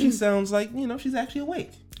songs she sounds like, she's actually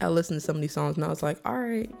awake. I listened to some of these songs and I was like, all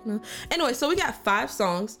right. Anyway, so we got 5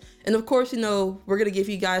 songs. And of course, we're going to give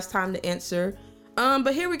you guys time to answer.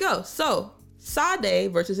 But here we go. So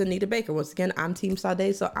Sade versus Anita Baker. Once again, I'm Team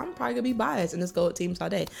Sade, so I'm probably going to be biased and just go with Team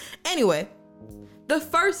Sade. Anyway, the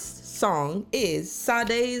first song is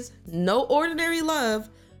Sade's No Ordinary Love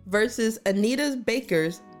versus Anita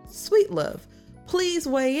Baker's Sweet Love. Please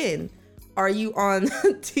weigh in. Are you on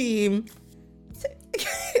team?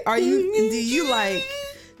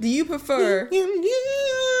 Do you prefer?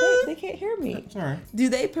 They can't hear me. Sorry.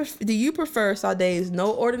 Do you prefer Sade's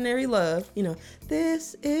No Ordinary Love?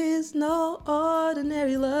 This is no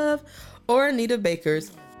ordinary love, or Anita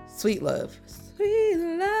Baker's Sweet Love? Sweet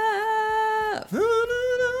love.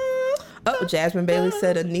 Oh, Jasmine Bailey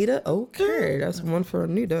said Anita. Okay, that's one for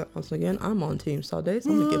Anita. Once again, I'm on Team Sade,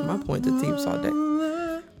 so I'm gonna give my point to Team Sade.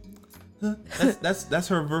 That's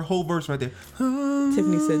her whole verse right there.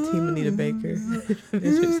 Tiffany said Team Anita Baker.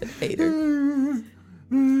 She said hater.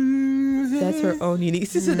 That's her own unique.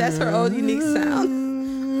 She said that's her own unique sound.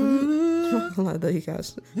 I love that, you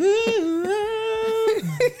guys.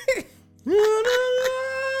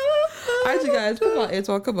 All right, you guys, come on,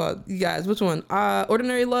 Antoine, come on. You guys, which one?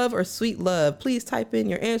 Ordinary Love or Sweet Love? Please type in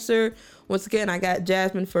your answer. Once again, I got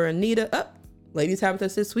Jasmine for Anita. Ladies Tabitha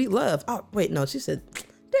says Sweet Love. Oh, wait, no, she said, dang.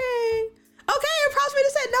 Okay, props me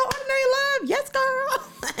to say No Ordinary Love. Yes, girl.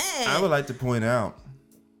 Hey. I would like to point out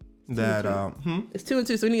that it's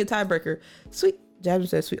 2-2, so we need a tiebreaker. Sweet. Jasmine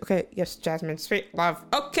says sweet. Okay, yes, Jasmine, Sweet Love.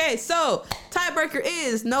 Okay, so tiebreaker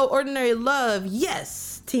is No Ordinary Love.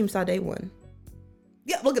 Yes, Team Sade won.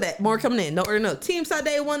 Yeah, look at that. More coming in. No ordinary. Team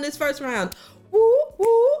Sade won this first round. Woo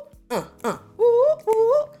woo. Woo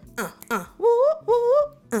woo. Woo.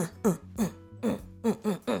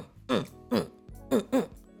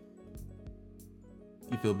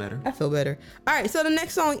 You feel better? I feel better. All right, so the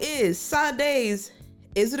next song is Sade's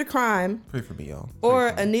Is It a Crime? Pray for me, y'all. Or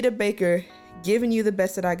Anita Baker, Giving You the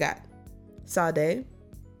Best That I Got. Sade,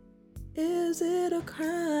 is it a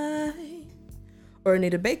crime? Or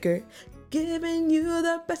Anita Baker, Giving you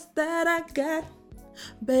the best that I got,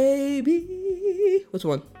 baby. Which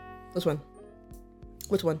one?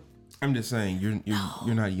 I'm just saying, you're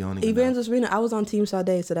not yawning. Evangelist Rena, I was on Team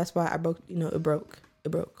Sade, so that's why I broke. It broke.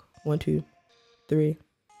 1, 2, 3.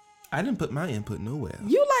 I didn't put my input nowhere.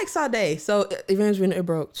 You like Sade, so Evangelist Rena, it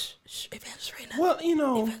broke. Shh, Evangelist Rena. Well, Team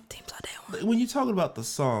Sade. When you're talking about the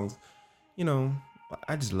songs,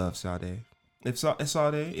 I just love Sade. If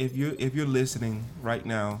Sade, if you're listening right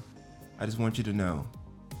now, I just want you to know,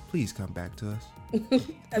 please come back to us.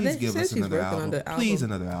 Please give us another album. Please,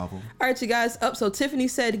 another album. All right, you guys. So Tiffany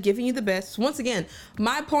said, Giving You the Best. Once again,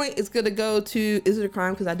 my point is going to go to Is It a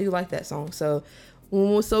Crime? Because I do like that song. So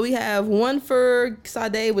we have 1 for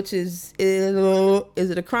Sade, which is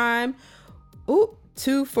Is It a Crime?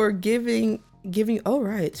 2 for Giving. Oh,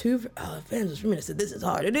 right. 2 for, Evangelist Remina said, this is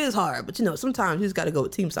hard. It is hard. But sometimes you just got to go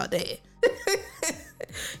with Team Sade.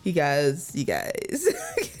 You guys.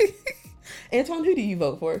 Antoine, who do you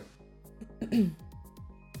vote for?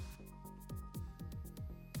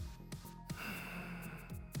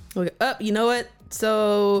 Okay, up. You know what?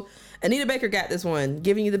 So Anita Baker got this one.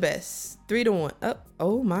 Giving you the best. 3-1. Up.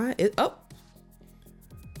 Oh my. Up.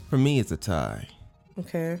 For me, it's a tie.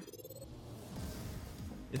 Okay.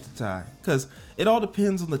 It's a tie because it all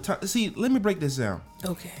depends on the time. See, let me break this down.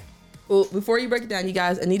 Okay. Well, before you break it down, you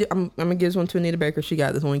guys, Anita, I'm gonna give this one to Anita Baker. She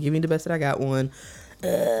got this one. Give me the best that I got one.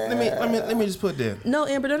 Let me just put that. No,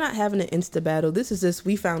 Amber, they're not having an Insta battle. This is just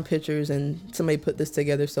we found pictures and somebody put this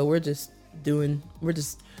together, so we're just if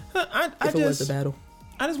it was a battle.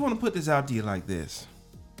 I just want to put this out to you like this.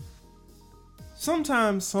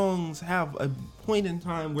 Sometimes songs have a point in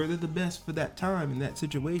time where they're the best for that time in that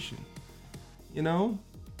situation. You know?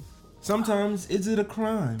 Sometimes is it a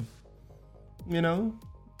crime? You know?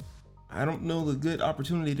 I don't know the good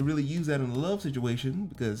opportunity to really use that in a love situation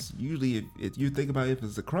because usually if you think about if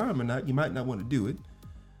it's a crime or not, you might not want to do it.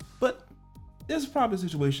 But there's probably a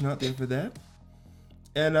situation out there for that.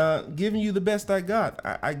 And giving you the best I got,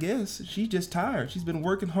 I guess she's just tired. She's been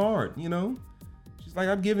working hard, you know? She's like,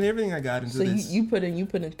 I'm giving everything I got into this. So you put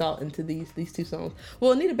in thought into these two songs.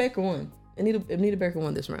 Well, Anita Baker won. Anita Baker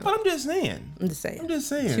won this round. But I'm just saying.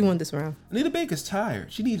 She won this round. Anita Baker's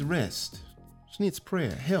tired. She needs rest. She needs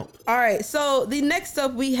prayer, help. All right, so the next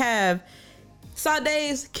up we have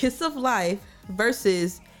Sade's Kiss of Life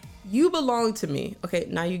versus You Belong to Me. Okay,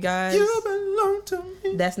 now you guys. You belong to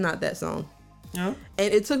me. That's not that song. Yeah.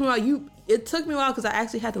 And it took me a while because I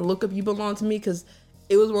actually had to look up You Belong to Me because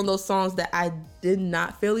it was one of those songs that I did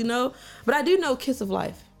not fairly know. But I do know Kiss of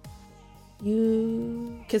Life.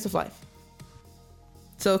 Kiss of Life.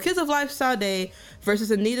 So Kiss of Life, Sade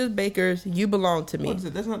versus Anita Baker's You Belong to Me. What is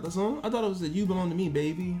it? That's not the song? I thought it was the You Belong to Me,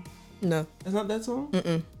 baby. No. That's not that song?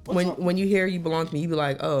 Mm-mm. When you hear You Belong to Me, you be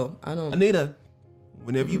like, oh, I don't. Anita,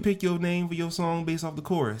 whenever you pick your name for your song based off the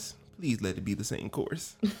chorus, please let it be the same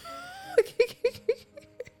chorus.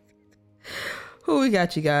 Who we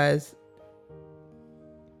got, you guys?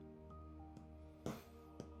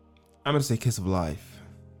 I'm going to say Kiss of Life.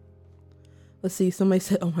 Let's see. Somebody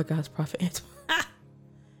said, oh my gosh, Prophet Antoine.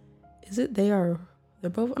 Is it? They're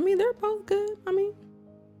both, they're both good.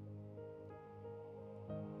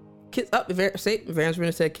 Kiss up. Vance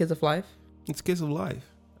Renner said Kiss of Life. It's Kiss of Life.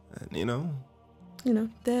 And, you know,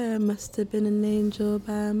 there must have been an angel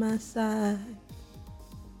by my side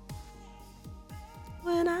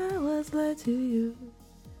when I was led to you.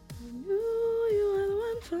 I knew you were the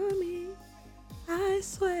one for me. I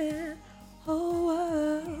swear, whole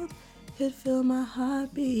world could feel my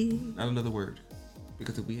heartbeat. Not another word.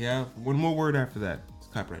 Because if we have one more word after that, it's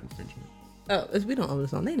copyright infringement. Oh, we don't own the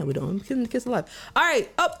song. They know we don't. Kiss of Life. All right.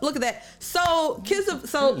 Look at that. So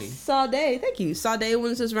Sade. Thank you. Sade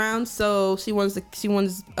wins this round. So she wins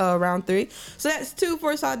round 3. So that's 2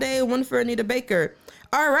 for Sade, 1 for Anita Baker.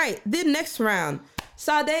 All right. Then next round,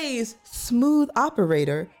 Sade's Smooth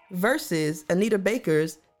Operator versus Anita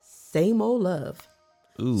Baker's Same Old Love.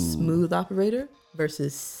 Ooh. Smooth Operator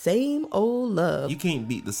versus Same Old Love. You can't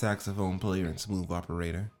beat the saxophone player in Smooth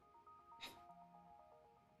Operator.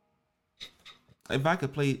 If I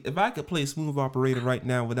could play Smooth Operator right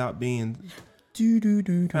now without being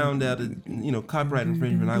found out of, copyright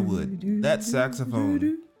infringement, I would. That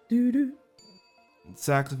saxophone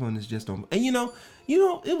is just on. And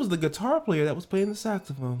it was the guitar player that was playing the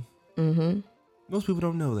saxophone. Mm-hmm. Most people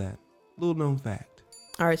don't know that. Little known fact.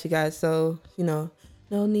 All right, you guys. So, no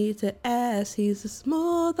need to ask. He's a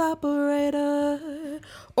smooth operator.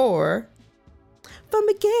 Or from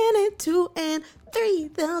beginning to end,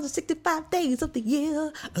 3,065 days of the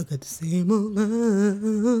year, I got the same old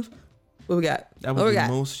love. What we got? That was the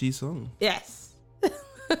most she sung. Yes.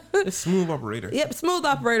 It's Smooth Operator. Yep, Smooth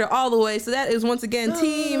Operator all the way. So that is once again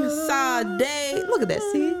Team Sade. Look at that.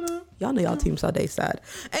 See? Y'all know y'all Team Sade side.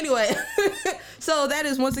 Anyway, so that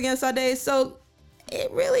is once again Sade. So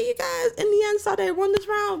it really, you guys, in the end, Sade won this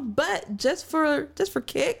round. But just for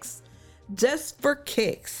kicks.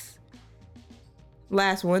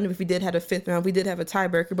 Last one, if we did have a 5th round, we did have a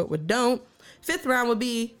tiebreaker, but we don't. 5th round would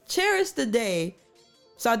be Cherish the Day.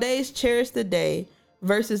 Sade's Cherish the Day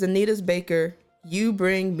versus Anita Baker, You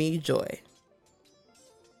Bring Me Joy.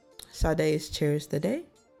 Sade's Cherish the Day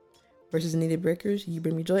versus Anita Baker's You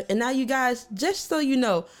Bring Me Joy. And now you guys, just so you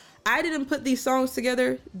know, I didn't put these songs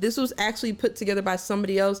together. This was actually put together by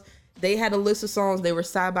somebody else. They had a list of songs. They were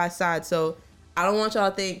side by side. So I don't want y'all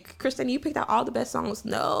to think, Kristen, you picked out all the best songs.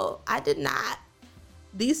 No, I did not.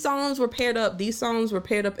 These songs were paired up. These songs were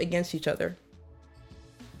paired up against each other.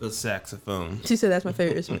 The saxophone. She said that's my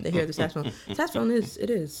favorite instrument to hear, the saxophone. Saxophone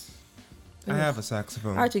is. I have a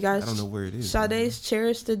saxophone. All right, you guys. I don't know where it is. Sade's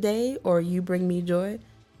Cherish the Day or You Bring Me Joy?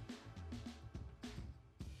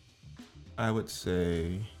 I would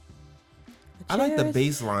say I like the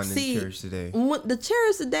bass line in Cherish the Day. The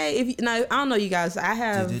Cherish the Day, if you, now I don't know you guys, I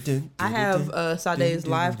have Sade's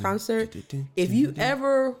live concert. If you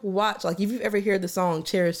ever watch, like if you ever hear the song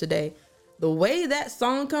Cherish the Day, the way that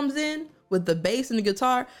song comes in with the bass and the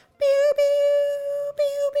guitar, pew, pew,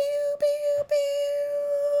 pew, pew, pew,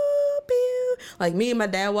 pew, pew. Like me and my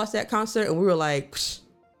dad watched that concert and we were like,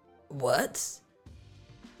 what?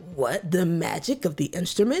 The magic of the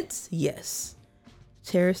instruments? Yes.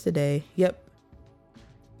 Cherish the Day. Yep.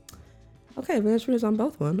 Okay, Advanced Rena's on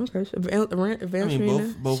both one. Okay.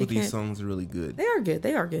 Both of these songs are really good. They are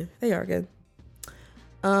good.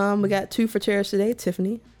 We got 2 for Cherish the Day.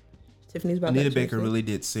 Tiffany's about Anita Baker really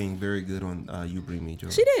did sing very good on You Bring Me Joy.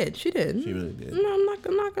 She did. She really did. No, I'm not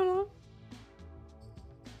gonna lie.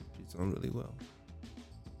 She sung really well.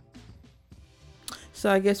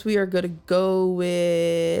 So I guess we are gonna go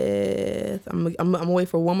with. I'm gonna wait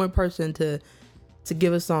for one more person to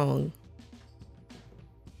give a song.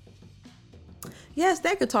 Yes,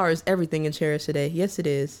 that guitar is everything in Cherish today. Yes, it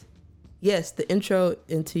is. Yes, the intro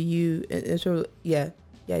into you. Intro. Yeah.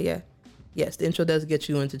 Yes, the intro does get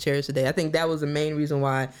you into Cherish today. I think that was the main reason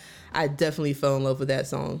why I definitely fell in love with that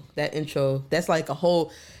song. That intro. That's like a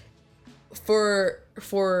whole. For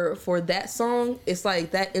that song, it's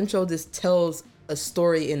like that intro just tells a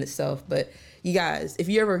story in itself. But you guys, if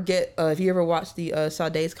you ever watch the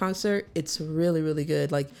Sade's concert, it's really, really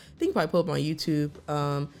good. Like, I think you probably pull up on YouTube.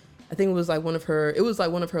 I think it was like one of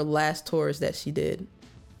her last tours that she did.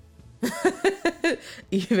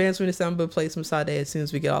 Advanced Rena said I'm gonna play some Sade as soon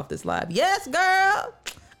as we get off this live. Yes, girl.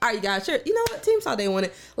 All right, you guys. Sure. You know what? Team Sade won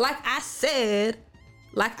it. Like I said,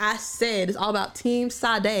 it's all about Team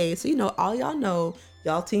Sade. So all y'all know,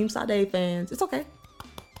 y'all Team Sade fans. It's okay.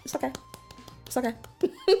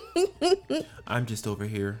 I'm just over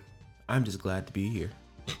here. I'm just glad to be here.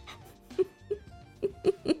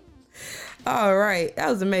 All right, that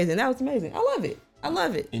was amazing. I love it.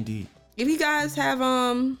 Indeed. If you guys have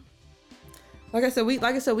like I said, we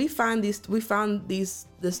found this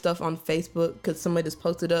stuff on Facebook because somebody just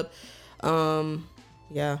posted up.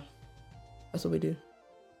 Yeah, that's what we do.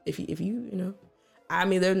 If you I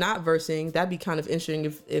mean, they're not versing. That'd be kind of interesting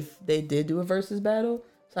if they did do a versus battle.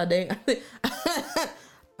 Sade,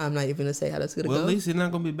 I'm not even gonna say how that's gonna go. Well, at least it's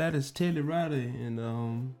not gonna be bad as Teddy Riley and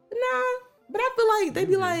Nah, but I feel like they'd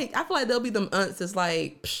be like, I feel like they'll be them aunts that's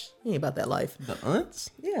like, he ain't about that life. The aunts?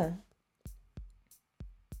 Yeah.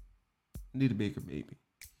 Anita Baker, baby.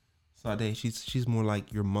 Sade, she's more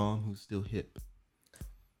like your mom who's still hip.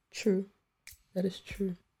 True. That is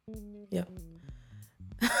true. Yeah.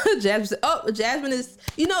 Jasmine is,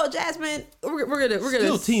 Jasmine, we're gonna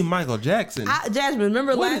still Team Michael Jackson. Jasmine,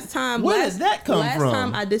 remember where did that come from? Last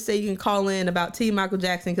time I did say you can call in about Team Michael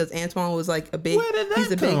Jackson because Antoine was like he's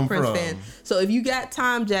a big Prince fan. So if you got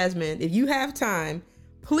time, Jasmine, if you have time,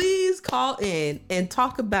 please call in and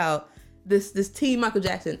talk about this Team Michael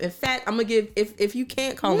Jackson. In fact, I'm gonna give, if you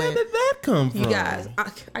can't call in, where did that come from? You guys, I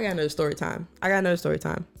got another story time. I already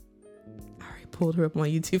pulled her up on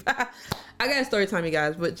YouTube. I got a story time, you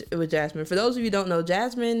guys, with Jasmine. For those of you who don't know,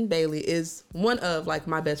 Jasmine Bailey is one of like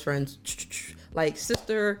my best friends, like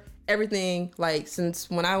sister, everything. Like since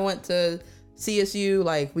when I went to CSU,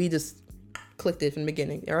 like we just clicked it from the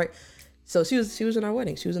beginning. All right. So she was in our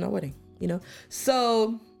wedding.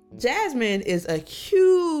 So Jasmine is a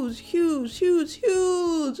huge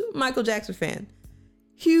Michael Jackson fan.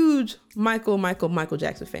 Huge Michael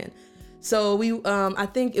Jackson fan. So we, I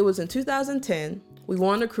think it was in 2010. We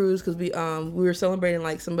went on a cruise because we were celebrating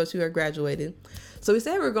like some of us who had graduated. So we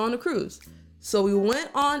said we were going to cruise. So we went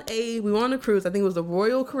on a cruise. I think it was the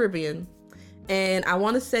Royal Caribbean. And I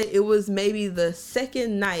want to say it was maybe the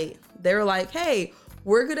second night. They were like, hey,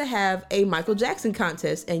 we're going to have a Michael Jackson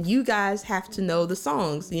contest. And you guys have to know the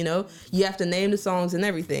songs, You have to name the songs and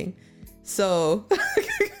everything. So...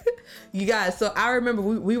 You guys, so I remember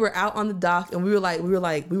we were out on the dock and we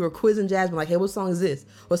were quizzing Jasmine like, hey, what song is this?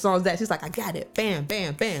 What song is that? She's like, I got it. Bam,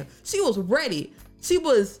 bam, bam. She was ready. She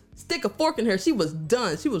was stick a fork in her. She was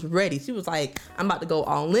done. She was ready. She was like, I'm about to go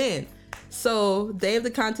all in. So day of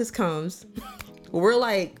the contest comes. We're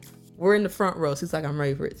in the front row. She's like, I'm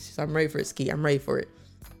ready for it. She's like, I'm ready for it, Ski. I'm ready for it.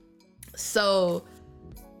 So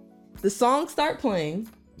the songs start playing.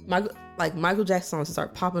 Michael Jackson songs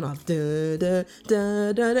start popping off. Dun, dun,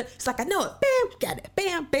 dun, dun, dun. It's like, I know it. Bam, got it.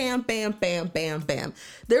 Bam, bam, bam, bam, bam, bam.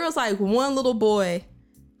 There was like one little boy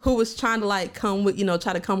who was trying to like come with,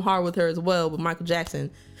 try to come hard with her as well with Michael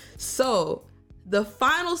Jackson. So The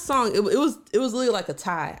final song, it was literally like a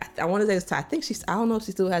tie. I want to say it's a tie. I don't know if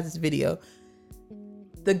she still has this video.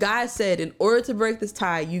 The guy said, in order to break this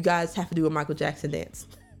tie, you guys have to do a Michael Jackson dance.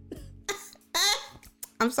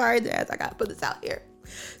 I'm sorry, Jazz. I gotta put this out here.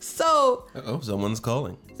 So. Someone's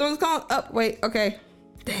calling. Someone's calling. Wait. Okay.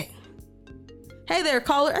 Dang. Hey there,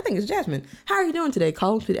 caller. I think it's Jasmine. How are you doing today?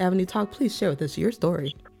 Call to the Avenue Talk. Please share with us your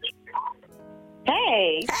story.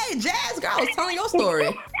 Hey. Hey, Jazz. Girl, I was telling your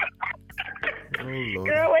story.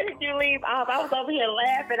 Girl, where did you leave off? I was over here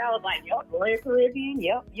laughing. I was like, yo, Caribbean.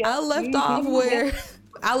 Yep. I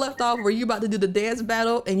left off where you about to do the dance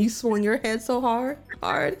battle and you swung your head so hard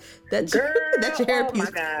that your hair piece. Oh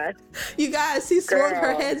my God. You guys, she swung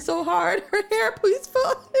her head so hard, her hair piece flew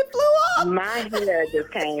off. My hair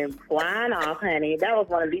just came flying off, honey. That was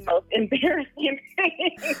one of the most embarrassing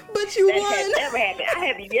things. But you that won. has ever happened. I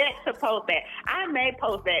have yet to post that. I may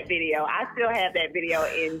post that video. I still have that video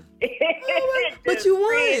in. But you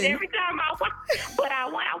won. Every time I won. But I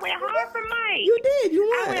won. I went hard for Mike. You did. You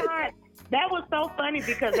won. I went hard. That was so funny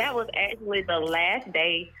because that was actually the last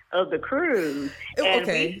day of the cruise. And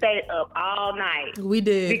we stayed up all night. We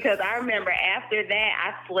did. Because I remember after that,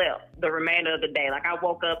 I slept the remainder of the day. Like, I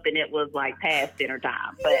woke up and it was like past dinner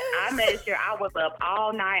time. But I made sure I was up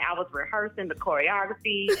all night. I was rehearsing the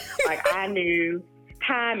choreography. Like, I knew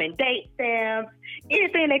time and date stamps,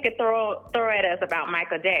 anything they could throw at us about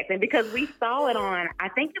Michael Jackson, because we saw it on, I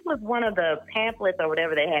think it was one of the pamphlets or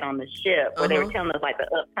whatever they had on the ship where they were telling us like the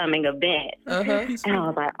upcoming event. And I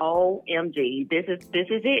was like, OMG, this is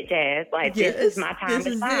it, Jazz. Like, this is my time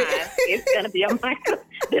to shine. It's gonna be a Michael.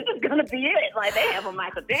 This is gonna be it. Like, they have a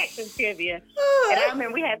Michael Jackson trivia, and I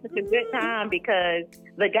remember we had such a good time because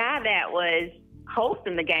the guy that was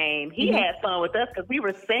hosting the game, he had fun with us because we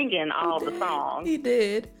were singing all the songs. He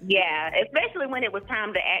did. Yeah, especially when it was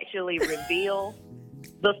time to actually reveal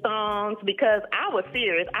the songs, because I was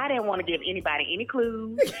serious. I didn't want to give anybody any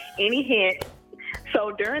clues, any hints.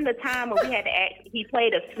 So during the time when we had to he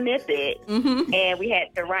played a snippet and we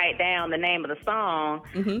had to write down the name of the song.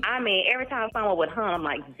 I mean, every time someone would hum, I'm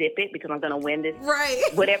like, zip it, because I'm going to win this. Right.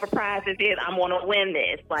 Whatever prize it is, I'm going to win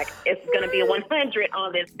this. Like, it's going to be a 100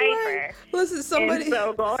 on this paper. Right. Listen, somebody. And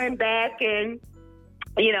so going back and,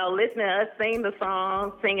 you know, listening to us sing the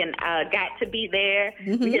song, singing Got to Be There,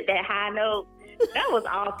 we hit that high note. That was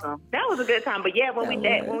awesome. That was a good time. But yeah, when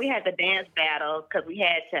we had the dance battle, because we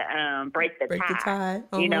had to break the tie.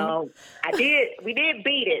 You know, we did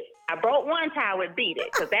Beat It. I broke one tie with Beat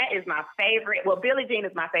It, because that is my favorite. Well, Billie Jean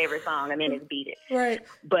is my favorite song, and then it's Beat It. Right.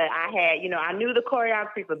 But I had, you know, I knew the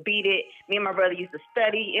choreography for Beat It. Me and my brother used to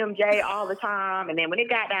study MJ all the time. And then when it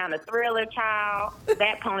got down to Thriller, child,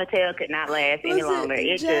 that ponytail could not last any longer.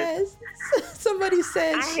 Somebody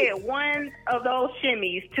said I hit one of those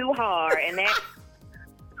shimmies too hard, and that.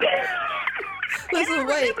 Listen, and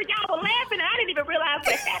I remember y'all were laughing, and I didn't even realize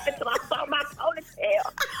what happened until I saw my ponytail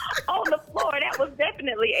on the floor. That was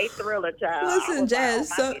definitely a Thriller, child. Listen,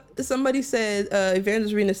 Jazz, somebody said,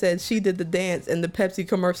 Evangelist Rena said she did the dance and the Pepsi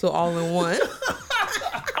commercial all in one.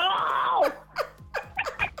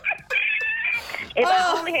 If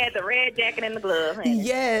I only had the red jacket and the glove, honey,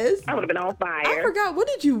 yes, I would have been on fire. I forgot. What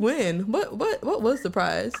did you win? What was the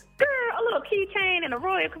prize? Girl, a little keychain and a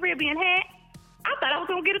Royal Caribbean hat. I thought I was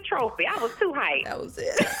going to get a trophy. I was too hyped. That was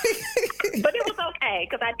it. But it was okay,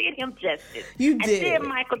 because I did him justice. You did. I did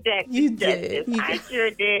Michael Jackson justice. I sure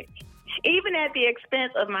did. Even at the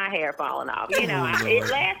expense of my hair falling off. You know, it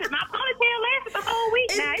lasted. My ponytail lasted the whole week.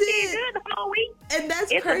 It did good the whole week. And that's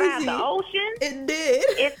crazy. It survived the ocean. It did.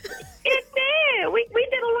 It did. We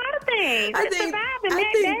did a lot of things. I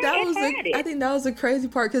think that was a crazy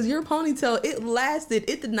part, because your ponytail, it lasted.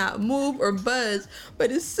 It did not move or buzz.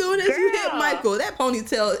 But as soon as you hit Michael, that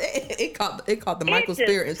ponytail, it caught the Michael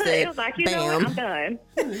spirit and said, it was like, you know what? I'm done.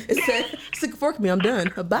 It said, stick a fork in me, I'm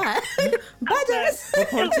done. Bye. Bye, Jess.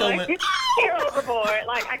 You're overboard.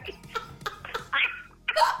 Like, I can't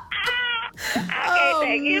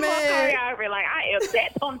take any more choreography. Like,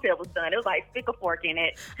 that ponytail was done. It was like, stick a fork in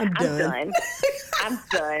it. I'm done. I'm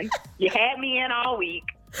done. You had me in all week.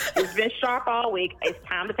 It's been sharp all week. It's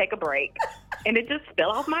time to take a break. And it just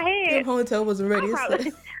fell off my head. Your ponytail wasn't ready.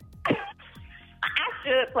 I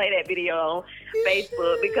should play that video on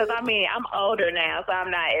Facebook because, I mean, I'm older now, so I'm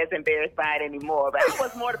not as embarrassed by it anymore. But I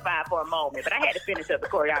was mortified for a moment. But I had to finish up the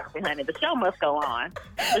choreography, honey. The show must go on.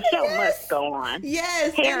 The show must go on.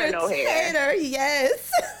 Yes. Hair or no hair.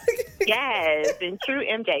 Yes. Yes. In true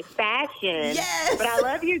MJ fashion. Yes. But I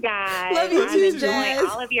love you guys. Love you too, Jazz. I'm enjoying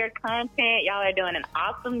all of your content. Y'all are doing an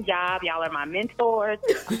awesome job. Y'all are my mentors.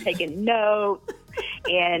 I'm taking notes.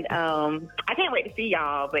 And I can't wait to see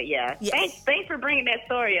y'all. But yeah, thanks for bringing that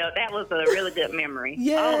story up. That was a really good memory.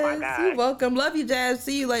 Yes, oh my God. You're welcome. Love you, Jazz.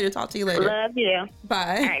 See you later. Talk to you later. Love you.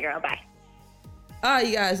 Bye. All right, girl. Bye. Oh,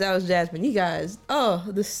 you guys, that was Jasmine. You guys,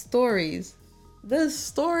 the stories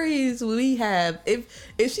we have.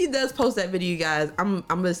 If she does post that video, you guys, I'm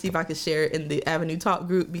gonna see if I can share it in the Avenue Talk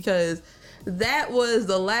group, because that was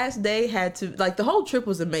the last day. The whole trip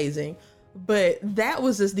was amazing, but that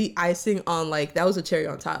was just the icing on, that was a cherry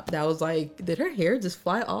on top. That was like, did her hair just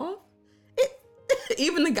fly off?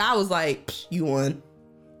 Even the guy was like, you won.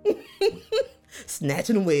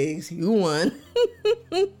 Snatching wigs, you won.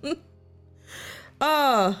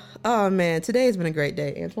 Oh man, today has been a great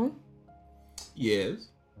day, Antoine. Yes.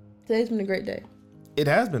 Today's been a great day. It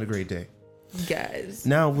has been a great day. Guys.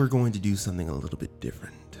 Now we're going to do something a little bit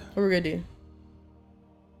different. What we're gonna do?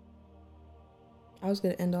 I was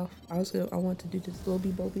gonna end off. I want to do this little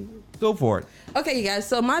Be Bold Be You. Go for it. Okay, you guys.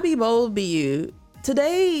 So my Be Bold Be You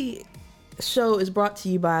today show is brought to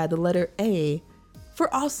you by the letter A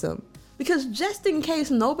for awesome. Because just in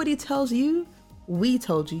case nobody tells you, we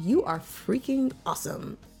told you, you are freaking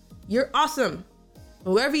awesome. You're awesome.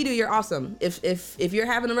 Whatever you do, you're awesome. If you're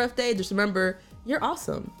having a rough day, just remember, you're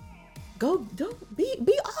awesome. Don't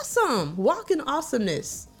be awesome. Walk in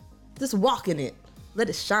awesomeness. Just walk in it. Let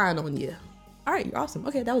it shine on you. All right, you're awesome.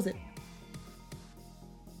 Okay, that was it.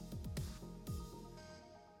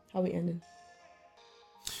 How we ending?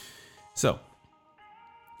 So,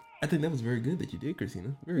 I think that was very good that you did,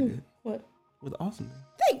 Christina. Very good. What? With awesome.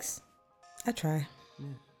 Thanks. I try. Yeah.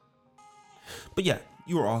 But yeah,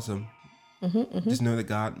 you are awesome. Just know that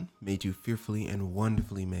God made you fearfully and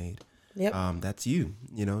wonderfully made. Yep. That's you.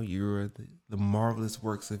 You know, you're the marvelous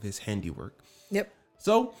works of His handiwork. Yep.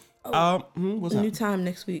 So, what's up? New time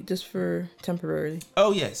next week, just for temporarily.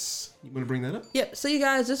 Oh yes, you want to bring that up? Yep. So you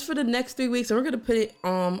guys, just for the next 3 weeks, and we're gonna put it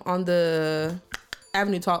on the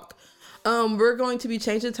Avenue Talk. We're going to be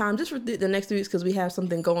changing the time just for the next 3 weeks because we have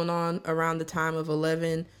something going on around the time of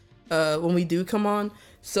 11 when we do come on.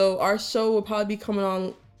 So our show will probably be coming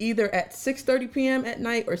on either at 6:30 p.m. at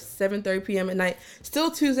night or 7:30 p.m. at night. Still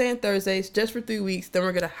Tuesday and Thursdays, just for 3 weeks. Then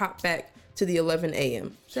we're gonna hop back to the 11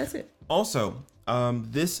 a.m. So that's it. Also,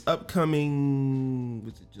 this upcoming,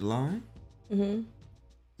 was it July?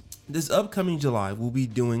 This upcoming July, we'll be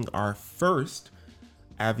doing our first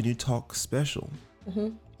Avenue Talk special.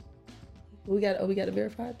 We got it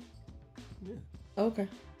verified? Yeah. Oh, okay.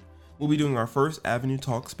 We'll be doing our first Avenue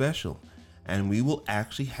Talk special, and we will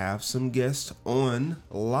actually have some guests on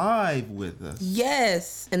live with us.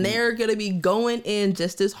 Yes, and they're going to be going in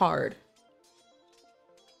just as hard.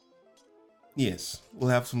 Yes, we'll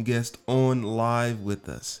have some guests on live with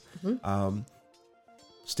us.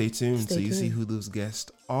 Stay tuned so you see who those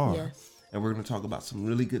guests are. Yes. And we're going to talk about some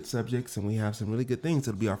really good subjects, and we have some really good things.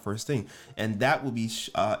 It'll be our first thing. And that will be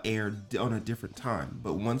aired on a different time.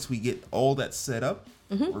 But once we get all that set up,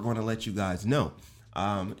 we're going to let you guys know.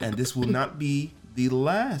 And this will not be the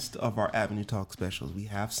last of our Avenue Talk specials. We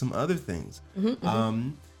have some other things.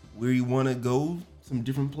 We want to go some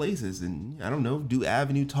different places and, I don't know, do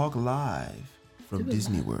Avenue Talk live from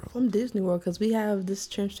Disney World. From Disney World, because we have this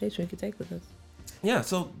transportation we can take with us. Yeah,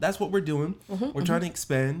 so that's what we're doing. We're trying to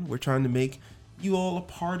expand. We're trying to make you all a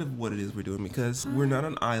part of what it is we're doing, because we're not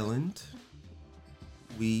an island.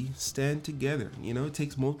 We stand together. You know, it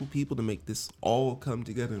takes multiple people to make this all come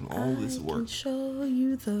together and all this work. I can show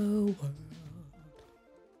you the world.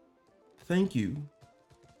 Thank you,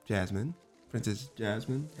 Jasmine. Princess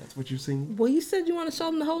Jasmine. That's what you're singing? Well, you said you want to show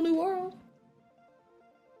them the whole new world.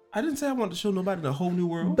 I didn't say I wanted to show nobody the whole new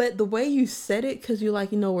world. But the way you said it, because you're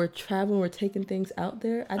like, we're traveling, we're taking things out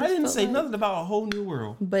there. I didn't say nothing about a whole new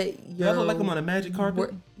world. But I look like I'm on a magic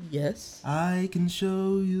carpet? Yes. I can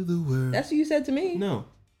show you the world. That's what you said to me. No,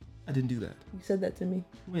 I didn't do that. You said that to me.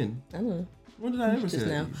 When? I don't know. When did I ever say that?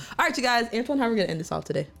 Just now. All right, you guys. Antoine, how are we going to end this off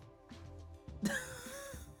today?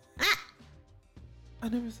 I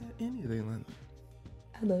never said anything like that.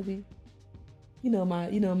 I love you. You know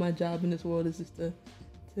my job in this world is just to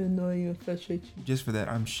annoy you and frustrate you. Just for that,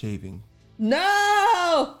 I'm shaving.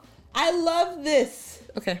 No! I love this.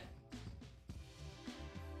 Okay.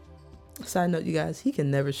 Side note, you guys, he can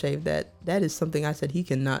never shave that. That is something I said he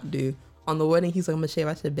cannot do. On the wedding, he's like, I'm gonna shave.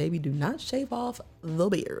 I said, baby, do not shave off the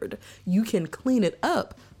beard. You can clean it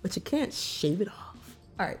up, but you can't shave it off.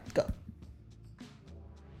 All right, go.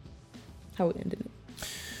 How we ended it?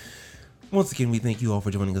 Once again, we thank you all for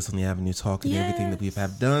joining us on the Avenue Talk and everything that we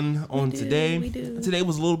have done on today. We do. Today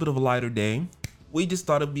was a little bit of a lighter day. we just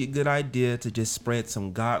thought it'd be a good idea to just spread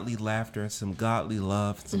some godly laughter, some godly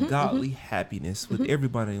love, some godly happiness with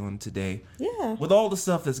everybody on today. Yeah. With all the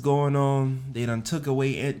stuff that's going on, they done took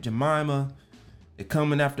away Aunt Jemima. They're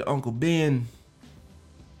coming after Uncle Ben.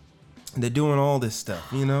 They're doing all this stuff,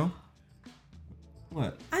 you know?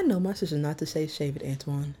 What? I know my sister not to say shave it,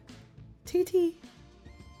 Antoine. TT.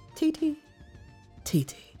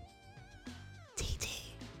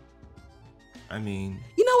 I mean,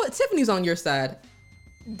 you know what? Tiffany's on your side.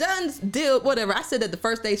 Done deal, whatever. I said that the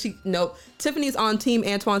first day Tiffany's on Team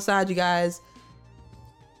Antoine's side, you guys.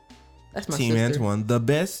 That's my Team sister. Antoine, the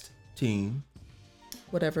best team.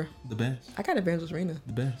 Whatever. The best. I got Evangelist Rena.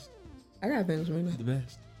 The best. I got Evangelist Rena. The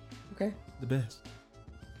best. Okay. The best.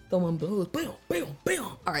 The one blows. Bam, bam, bam.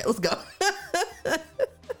 All right, let's go.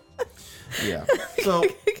 Yeah. So,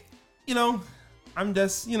 I'm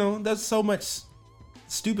just, there's so much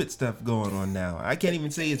stupid stuff going on now. I can't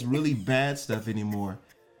even say it's really bad stuff anymore.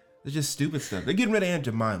 It's just stupid stuff. They're getting rid of Aunt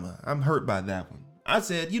Jemima. I'm hurt by that one. I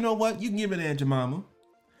said, you know what? You can get rid of Aunt Jemima.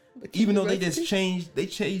 Even though they changed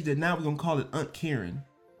it. Now we're going to call it Aunt Karen.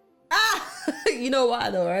 You know why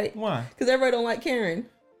though, right? Why? Because everybody don't like Karen.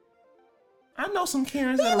 I know some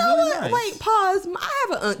Karens that are really nice. Wait, pause. I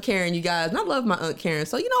have an Aunt Karen, you guys, and I love my Aunt Karen.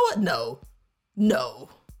 So you know what? No.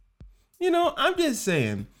 I'm just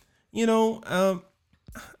saying.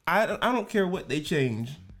 I don't care what they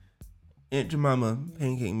change. Aunt Jemima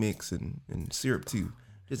pancake mix and syrup too.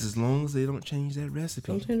 Just as long as they don't change that recipe.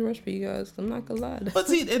 Don't change the recipe, you guys. I'm not gonna lie. But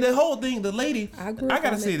see, and the whole thing, the lady. I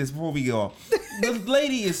gotta say this before we go off. The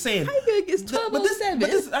lady is saying. I think it's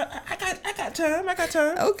 12:07. I got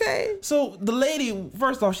time. Okay. So the lady,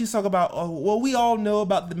 first off, she's talking about. Oh, well, we all know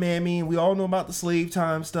about the mammy, and we all know about the slave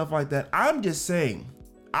time stuff like that. I'm just saying.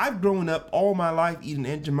 I've grown up all my life eating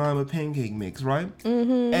Aunt Jemima pancake mix, right?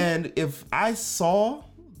 Mm-hmm. And if I saw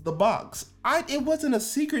the box, it wasn't a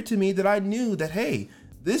secret to me that I knew that, hey,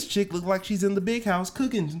 this chick looked like she's in the big house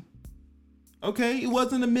cooking. Okay? It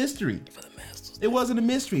wasn't a mystery. For the masters. It wasn't a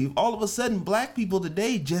mystery. All of a sudden, black people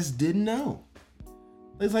today just didn't know.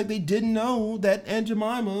 It's like they didn't know that Aunt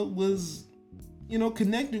Jemima was,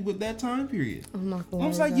 connected with that time period. I'm not gonna lie. I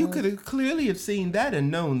was like, you could have clearly have seen that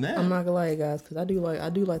and known that. I'm not gonna lie, guys, because I do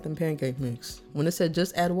like them pancake mix. When it said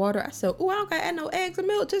just add water, I said, oh, I don't gotta add no eggs or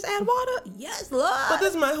milk, just add water. Yes, Lord. But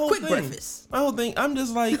this is my whole quick thing. Breakfast. My whole thing. I'm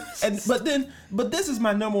just like, but this is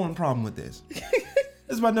my number one problem with this. This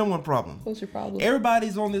is my number one problem. What's your problem?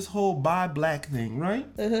 Everybody's on this whole buy black thing, right?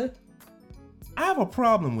 Uh-huh. I have a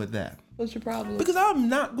problem with that. What's your problem? Because I'm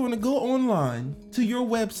not going to go online to your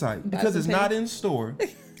website because it's not in store.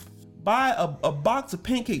 Buy a box of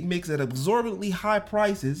pancake mix at exorbitantly high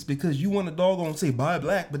prices because you want to doggone say buy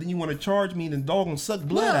black, but then you want to charge me and doggone suck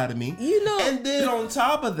blood out of me. And then on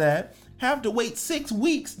top of that, have to wait 6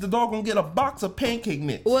 weeks to doggone get a box of pancake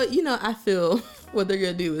mix. Well, I feel what they're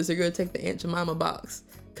going to do is they're going to take the Aunt Jemima box,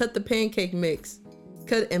 cut the pancake mix,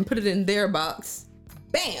 and put it in their box.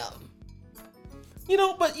 Bam!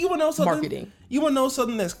 But you want to know something? Marketing. You want to know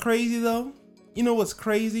something that's crazy though? You know what's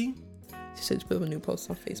crazy? She should put a new post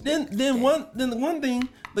on Facebook. Then the one thing,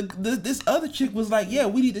 this other chick was like, yeah,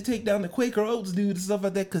 we need to take down the Quaker Oats dude and stuff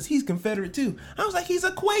like that because he's Confederate too. I was like, he's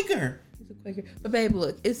a Quaker. He's a Quaker. But babe,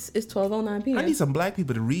 look, it's 12:09 p.m. I need some black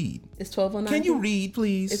people to read. It's 12:09. Can you read,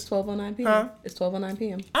 please? It's 12:09 p.m. Huh? It's 12:09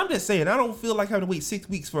 p.m. I'm just saying, I don't feel like having to wait 6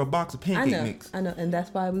 weeks for a box of pancake mix. I know, and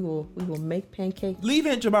that's why we will make pancakes. Leave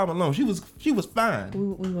Aunt Jemima alone. She was fine.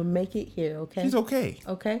 We will make it here, okay? She's okay.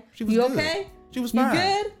 Okay. She was you good. Okay? She was fine. You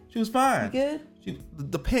good? She was fine. You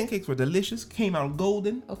good? The pancakes were delicious. Came out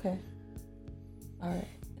golden. Okay. All right.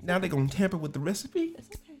 Now they're gonna tamper with the recipe. It's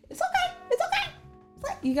okay. It's okay. It's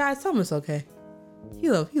okay. You guys, tell him it's okay. He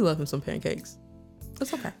love him some pancakes.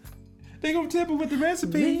 It's okay. They gonna tamper with the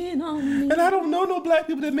recipe. And I don't know no black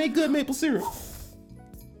people that make good maple syrup.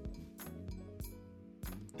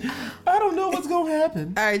 I don't know what's gonna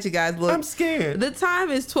happen. All right, you guys, look. I'm scared. The time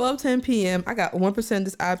is 12:10 p.m. I got 1% of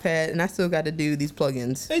this iPad, and I still got to do these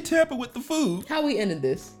plugins. They tamper with the food. How we ended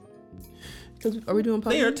this? Are we doing plugins?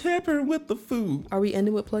 They are tampering with the food. Are we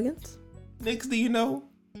ending with plugins? Next thing you know,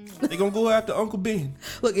 they gonna go after Uncle Ben.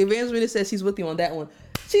 Look, Evangelina says she's with you on that one.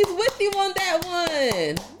 She's with you on that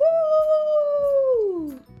one.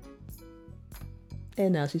 Woo!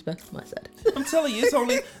 And now she's back on my side. I'm telling you,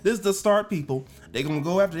 this is the start, people. They're gonna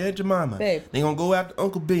go after Aunt Jemima. Babe. They're gonna go after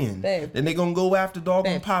Uncle Ben. Babe. Then they're gonna go after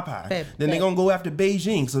doggone Popeye. Then they're gonna go after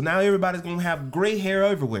Beijing. So now everybody's gonna have gray hair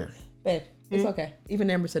everywhere. Babe, it's okay. Even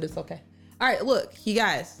Amber said it's okay. All right, look, you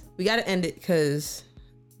guys, we gotta end it because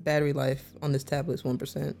battery life on this tablet is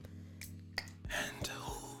 1%. And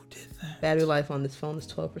who did that? Battery life on this phone is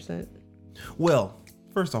 12%. Well,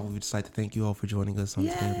 first off, we'd just like to thank you all for joining us on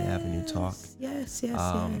Family Avenue Talk. Yes.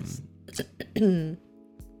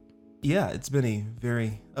 Yeah, it's been a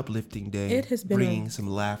very uplifting day. It has been bringing some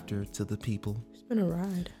laughter to the people. It's been a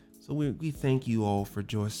ride. So we thank you all for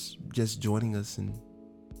just joining us and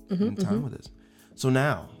time with us. So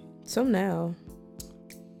now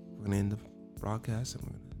we're gonna end the broadcast and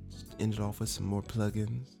we're gonna just end it off with some more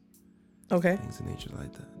plugins. Okay. Things of nature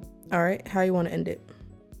like that. All right. How you want to end it?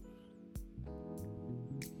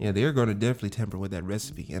 Yeah, they're gonna definitely tamper with that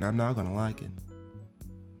recipe, and I'm not gonna like it.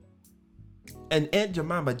 And Aunt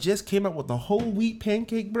Jemima just came out with a whole wheat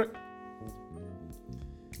pancake bread.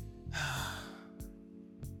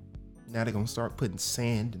 Now they're gonna start putting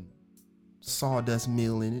sand and sawdust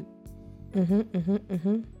meal in it.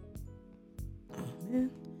 Oh man,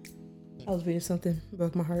 I was reading something,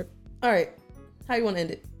 broke my heart. All right, how you want to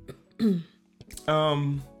end it?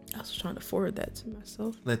 I was trying to forward that to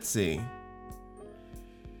myself. Let's see.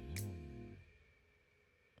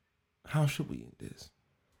 How should we end this?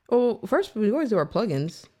 Oh, first we always do our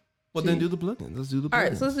plugins. Well, then do the plugins. Let's do the plugins. All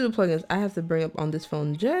right, so let's do the plugins. I have to bring up on this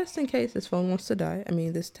phone just in case this phone wants to die. I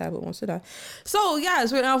mean, this tablet wants to die. So,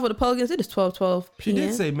 guys, we're off with the plugins. It is 12:12 p.m. She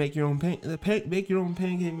did say make your own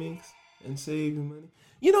pancake mix and save your money.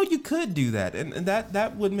 You know, you could do that, and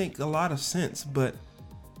that would make a lot of sense. But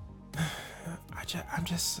I'm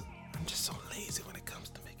just so lazy when it comes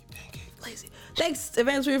to making pancakes. Lazy. Thanks,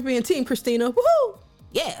 Advance for being Team Christina. Woohoo!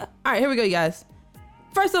 Yeah. All right, here we go, guys.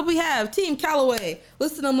 First up, we have Team Callaway.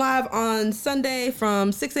 Listen to them live on Sunday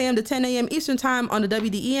from 6 a.m. to 10 a.m. Eastern Time on the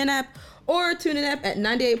WDEN app or tune in app at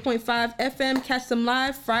 98.5 FM. Catch them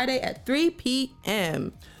live Friday at 3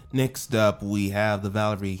 p.m. Next up, we have the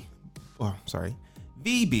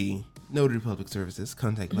VB, Notary Public Services.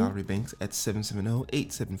 Contact Valerie Banks at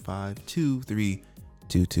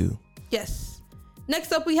 770-875-2322. Yes.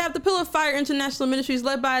 Next up, we have the Pillar of Fire International Ministries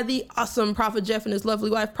led by the awesome Prophet Jeff and his lovely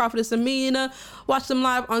wife, Prophetess Amina. Watch them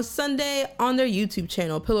live on Sunday on their YouTube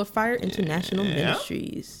channel, Pillar of Fire International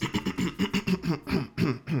Ministries.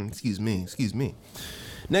 Excuse me.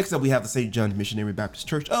 Next up, we have the St. John's Missionary Baptist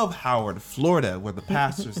Church of Howard, Florida, where the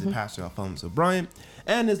pastor is the Pastor Alfonso Bryant,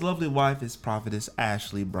 and his lovely wife is Prophetess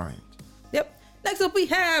Ashley Bryant. Yep. Next up, we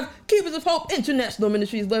have Keepers of Hope International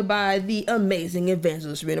Ministries led by the amazing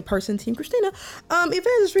Evangelist Rena Person, Team Christina.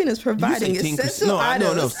 Evangelist Rena is providing essential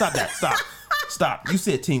items. No, stop that. Stop. You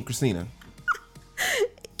said Team Christina.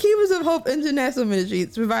 Keepers of Hope International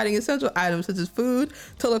Ministries providing essential items such as food,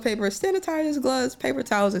 toilet paper, sanitizers, gloves, paper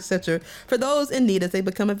towels, etc. for those in need as they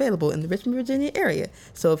become available in the Richmond, Virginia area.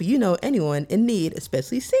 So if you know anyone in need,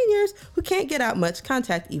 especially seniors who can't get out much,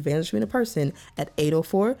 contact Evangelist Rena Person at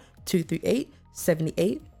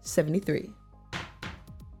 804-238-7873.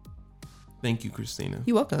 Thank you, Christina.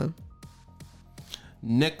 You're welcome.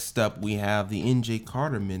 Next up, we have the NJ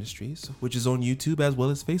Carter Ministries, which is on YouTube as well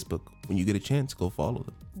as Facebook. When you get a chance, go follow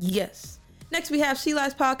them. Yes. Next, we have She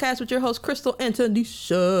Lies Podcast with your host, Crystal and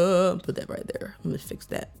Tanisha. Put that right there. I'm going to fix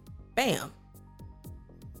that. Bam.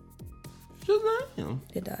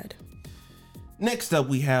 It died. Next up,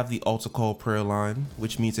 we have the Altar Call Prayer Line,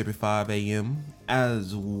 which meets every 5 a.m.,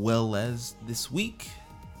 as well as this week,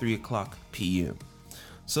 3 o'clock p.m.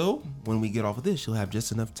 So when we get off of this, you'll have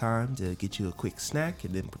just enough time to get you a quick snack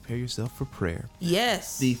and then prepare yourself for prayer.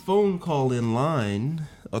 Yes. The phone call in line,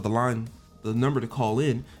 or the number to call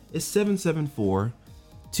in is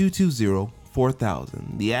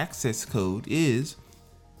 774-220-4000. The access code is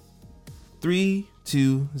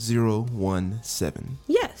 32017.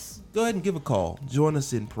 Yes. Go ahead and give a call. Join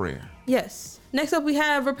us in prayer. Yes. Next up, we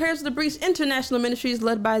have Repairs of the Breach International Ministries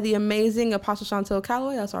led by the amazing Apostle Chantel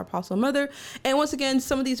Calloway. That's our Apostle Mother. And once again,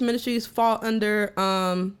 some of these ministries fall under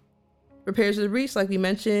Repairs of the Breach. Like we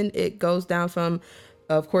mentioned, it goes down from,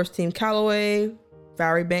 of course, Team Calloway,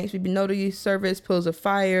 Valerie Banks, VB Notary Service, Pillars of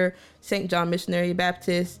Fire, St. John Missionary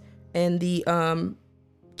Baptist, and the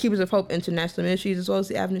Keepers of Hope International Ministries, as well as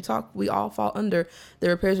the Avenue Talk. We all fall under the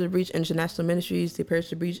Repairs of the Breach International Ministries. The Repairs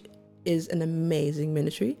of the Breach is an amazing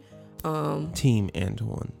ministry. Team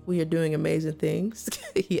Antoine. We are doing amazing things.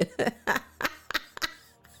 Yeah.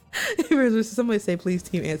 Somebody say, please,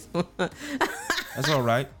 Team Antoine. That's all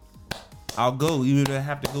right. I'll go, even if I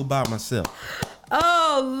have to go by myself.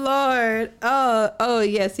 Oh Lord. Oh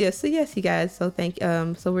yes. So yes, you guys. So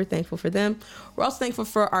so we're thankful for them. We're also thankful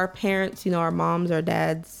for our parents, our moms, our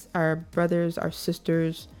dads, our brothers, our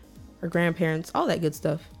sisters, our grandparents, all that good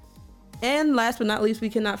stuff. And last but not least, we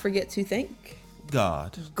cannot forget to thank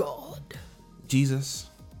God, Jesus,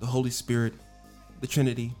 the Holy Spirit, the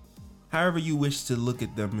Trinity, however you wish to look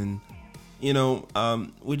at them and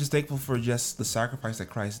We're just thankful for just the sacrifice that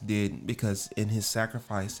Christ did, because in his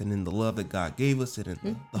sacrifice and in the love that God gave us and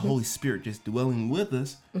in the Holy Spirit just dwelling with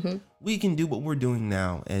us, we can do what we're doing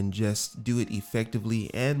now and just do it effectively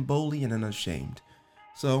and boldly and unashamed.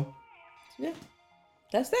 So, yeah,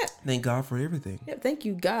 that's that. Thank God for everything. Yeah, thank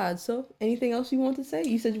you, God. So, anything else you want to say?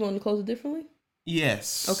 You said you wanted to close it differently?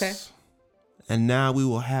 Yes. Okay. And now we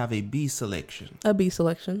will have a B selection. A B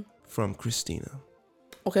selection. From Christina.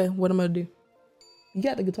 Okay, what am I going to do? You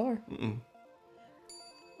got the guitar.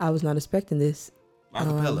 I was not expecting this.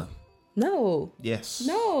 Acapella. No. Yes.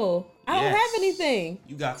 No. I don't have anything.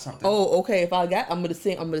 You got something. Oh, okay. If I got, I'm gonna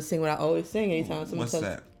sing what I always sing anytime. What's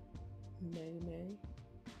that? Mary.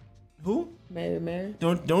 Who? Mary.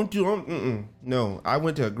 Don't do. No, I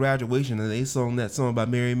went to a graduation and they sung that song by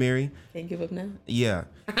Mary. Can't give up now. Yeah,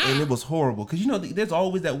 and it was horrible because there's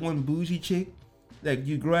always that one bougie chick that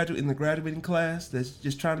you graduate in the graduating class that's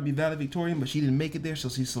just trying to be valedictorian, but she didn't make it there, so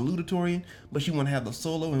she's salutatorian, but she want to have the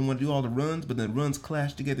solo and want to do all the runs, but the runs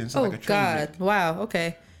clash together and sound like a train wreck. Wow,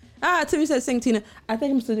 okay. Timmy said sing Tina. I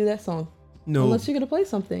think I'm supposed to do that song. No. Unless you're going to play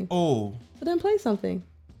something. Oh. So then play something.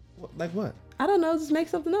 Like what? I don't know, just make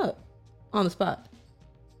something up. On the spot.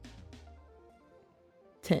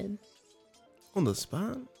 10. On the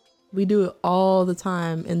spot? We do it all the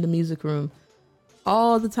time in the music room.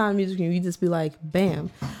 All the time music room. You just be like,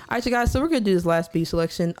 bam. All right, you guys. So we're going to do this last B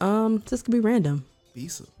selection. This could be random.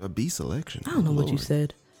 A B selection? I don't know what you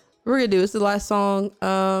said. We're going to do. It's the last song. It's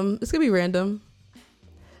going to be random.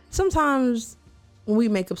 Sometimes when we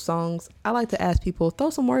make up songs, I like to ask people,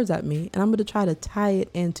 throw some words at me, and I'm going to try to tie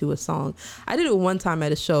it into a song. I did it one time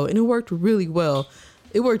at a show, and it worked really well.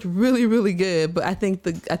 It worked really, really good. But I think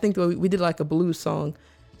we did like a blues song.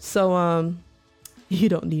 So you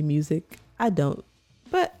don't need music. I don't.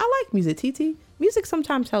 But I like music, TT. Music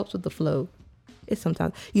sometimes helps with the flow. It's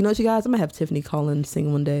sometimes. You know what, you guys? I'm going to have Tiffany call in and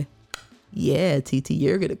sing one day. Yeah, TT,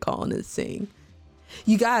 you're going to call in and sing.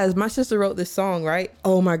 You guys, my sister wrote this song, right?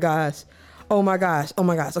 Oh my gosh.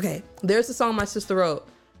 Okay, there's a song my sister wrote.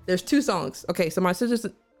 There's two songs. Okay, so my sister's,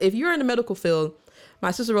 if you're in the medical field,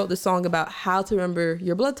 my sister wrote this song about how to remember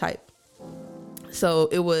your blood type. So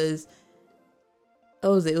it was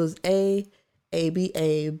A, B,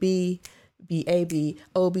 A, B, B, A, B,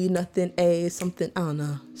 O, B, nothing, A, something, I don't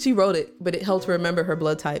know. She wrote it, but it helped her remember her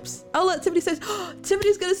blood types. Oh, look, Tiffany says,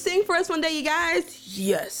 Tiffany's gonna sing for us one day, you guys.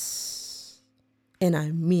 Yes. And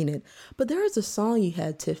I mean it. But there is a song you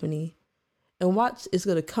had, Tiffany, and watch, it's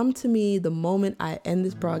gonna come to me the moment I end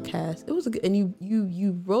this broadcast. It was a good, and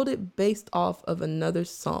you wrote it based off of another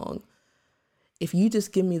song. If you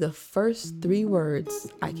just give me the first 3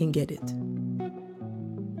 words, I can get it.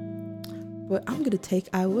 But I'm gonna take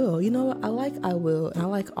I Will. You know what? I like I Will and I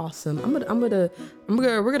like awesome. We're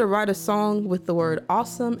gonna write a song with the word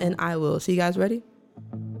awesome and I will. So you guys ready?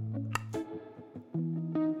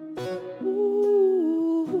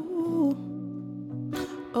 Ooh.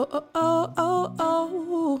 Oh, oh, oh, oh,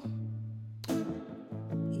 oh.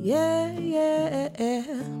 Yeah, yeah.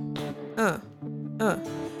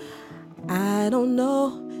 I don't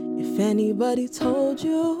know if anybody told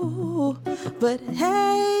you, but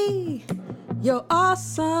hey, you're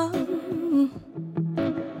awesome.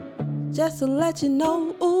 Just to let you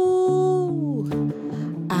know, ooh,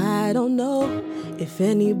 I don't know if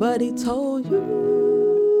anybody told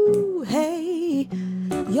you, hey,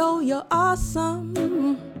 you're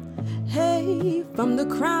awesome. Hey, from the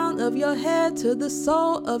crown of your head to the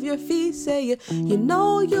sole of your feet, say you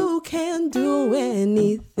know you can do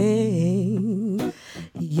anything.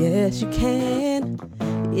 Yes, you can.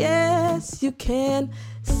 Yes, you can.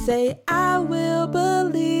 Say, I will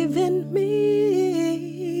believe in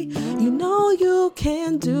me. You know you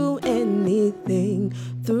can do anything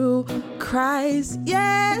through Christ.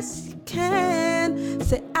 Yes, you can.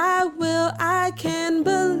 Say, I can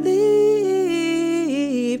believe.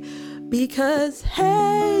 Because,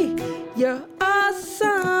 hey, you're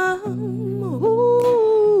awesome.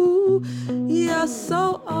 Ooh, you're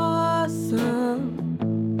so awesome.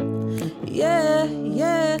 Yeah,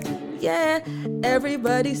 yeah, yeah.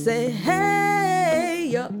 Everybody say, hey,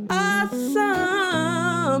 you're awesome.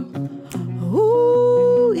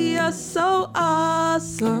 Ooh, you're so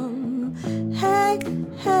awesome. Hey,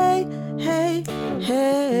 hey, hey,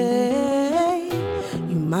 hey.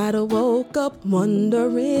 You might have woke up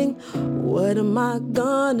wondering, what am I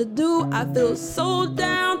gonna do? I feel so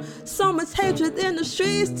down, so much hatred in the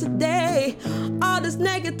streets today. All this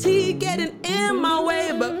negativity getting in my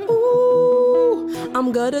way, but ooh,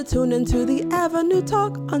 I'm gonna tune into the Avenue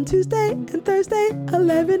Talk on Tuesday and Thursday,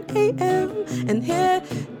 11 a.m. and hear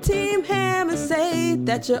Team Hammond say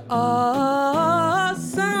that you're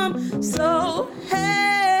awesome. So,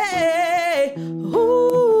 hey,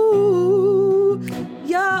 ooh,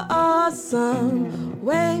 you're awesome.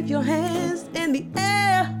 Wave your hands in the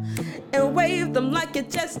air and wave them like you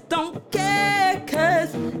just don't care.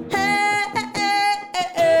 'Cause, hey,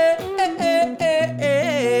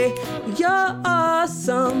 you're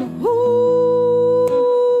awesome.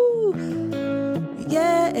 Ooh,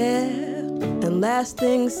 yeah. And last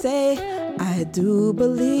thing, say, I do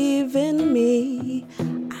believe in me.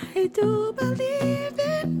 I do believe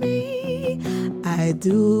in me. I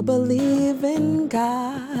do believe in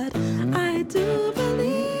God. I do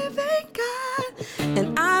believe in God.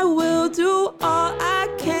 And I will do all I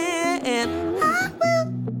can.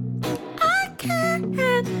 I can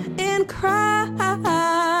in Christ.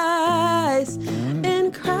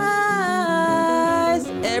 In Christ.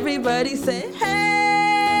 Everybody say,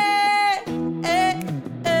 hey, hey,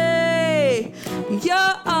 hey.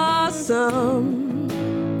 You're awesome.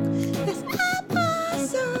 Yes, I'm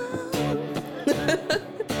awesome.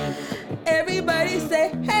 Everybody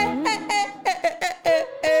say, hey, hey, hey, hey, hey,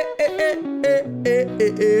 hey, hey, hey, hey,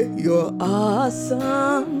 hey. You're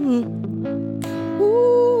awesome.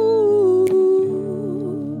 Ooh,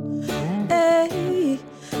 hey.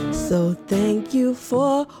 So thank you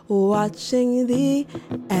for watching the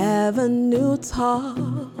Avenue Talk.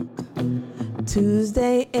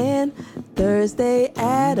 Tuesday and Thursday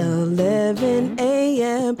at 11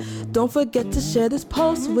 a.m. Don't forget to share this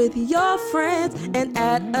post with your friends and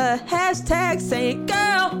add a hashtag saying,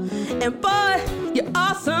 girl and boy, you're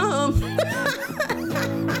awesome.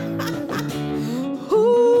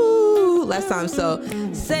 Ooh, last time, so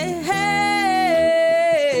say, hey,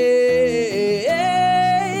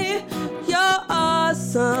 you're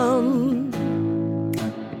awesome.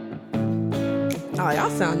 Oh, y'all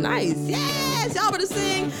sound nice. Yes, y'all better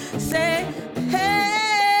sing. Say, hey,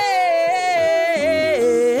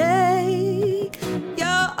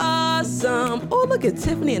 you're awesome. Oh, look at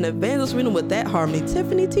Tiffany and Evangelist reading with that harmony.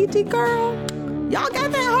 Tiffany, TT girl, y'all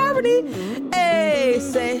got that harmony. Hey,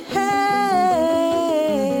 say, hey,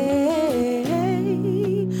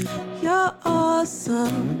 you're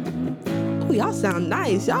awesome. Oh, y'all sound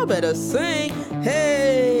nice. Y'all better sing.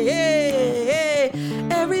 Hey, hey, hey.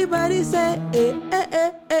 Everybody say, hey, hey,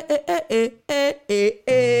 hey, hey, hey, hey, hey,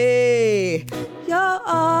 hey. You're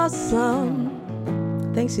awesome.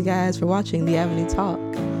 Thanks, you guys, for watching the Avenue Talk.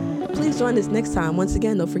 Please join us next time. Once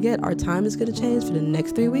again, don't forget, our time is going to change for the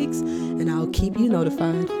next 3 weeks, and I'll keep you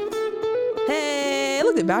notified. Hey,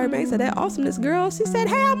 look at Valerie Banks at that awesomeness, girl. She said,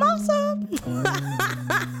 hey, I'm awesome.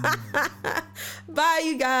 Bye,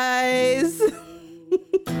 you guys.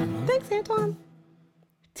 Thanks, Antoine.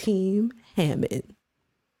 Team Hammond.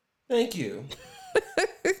 Thank you.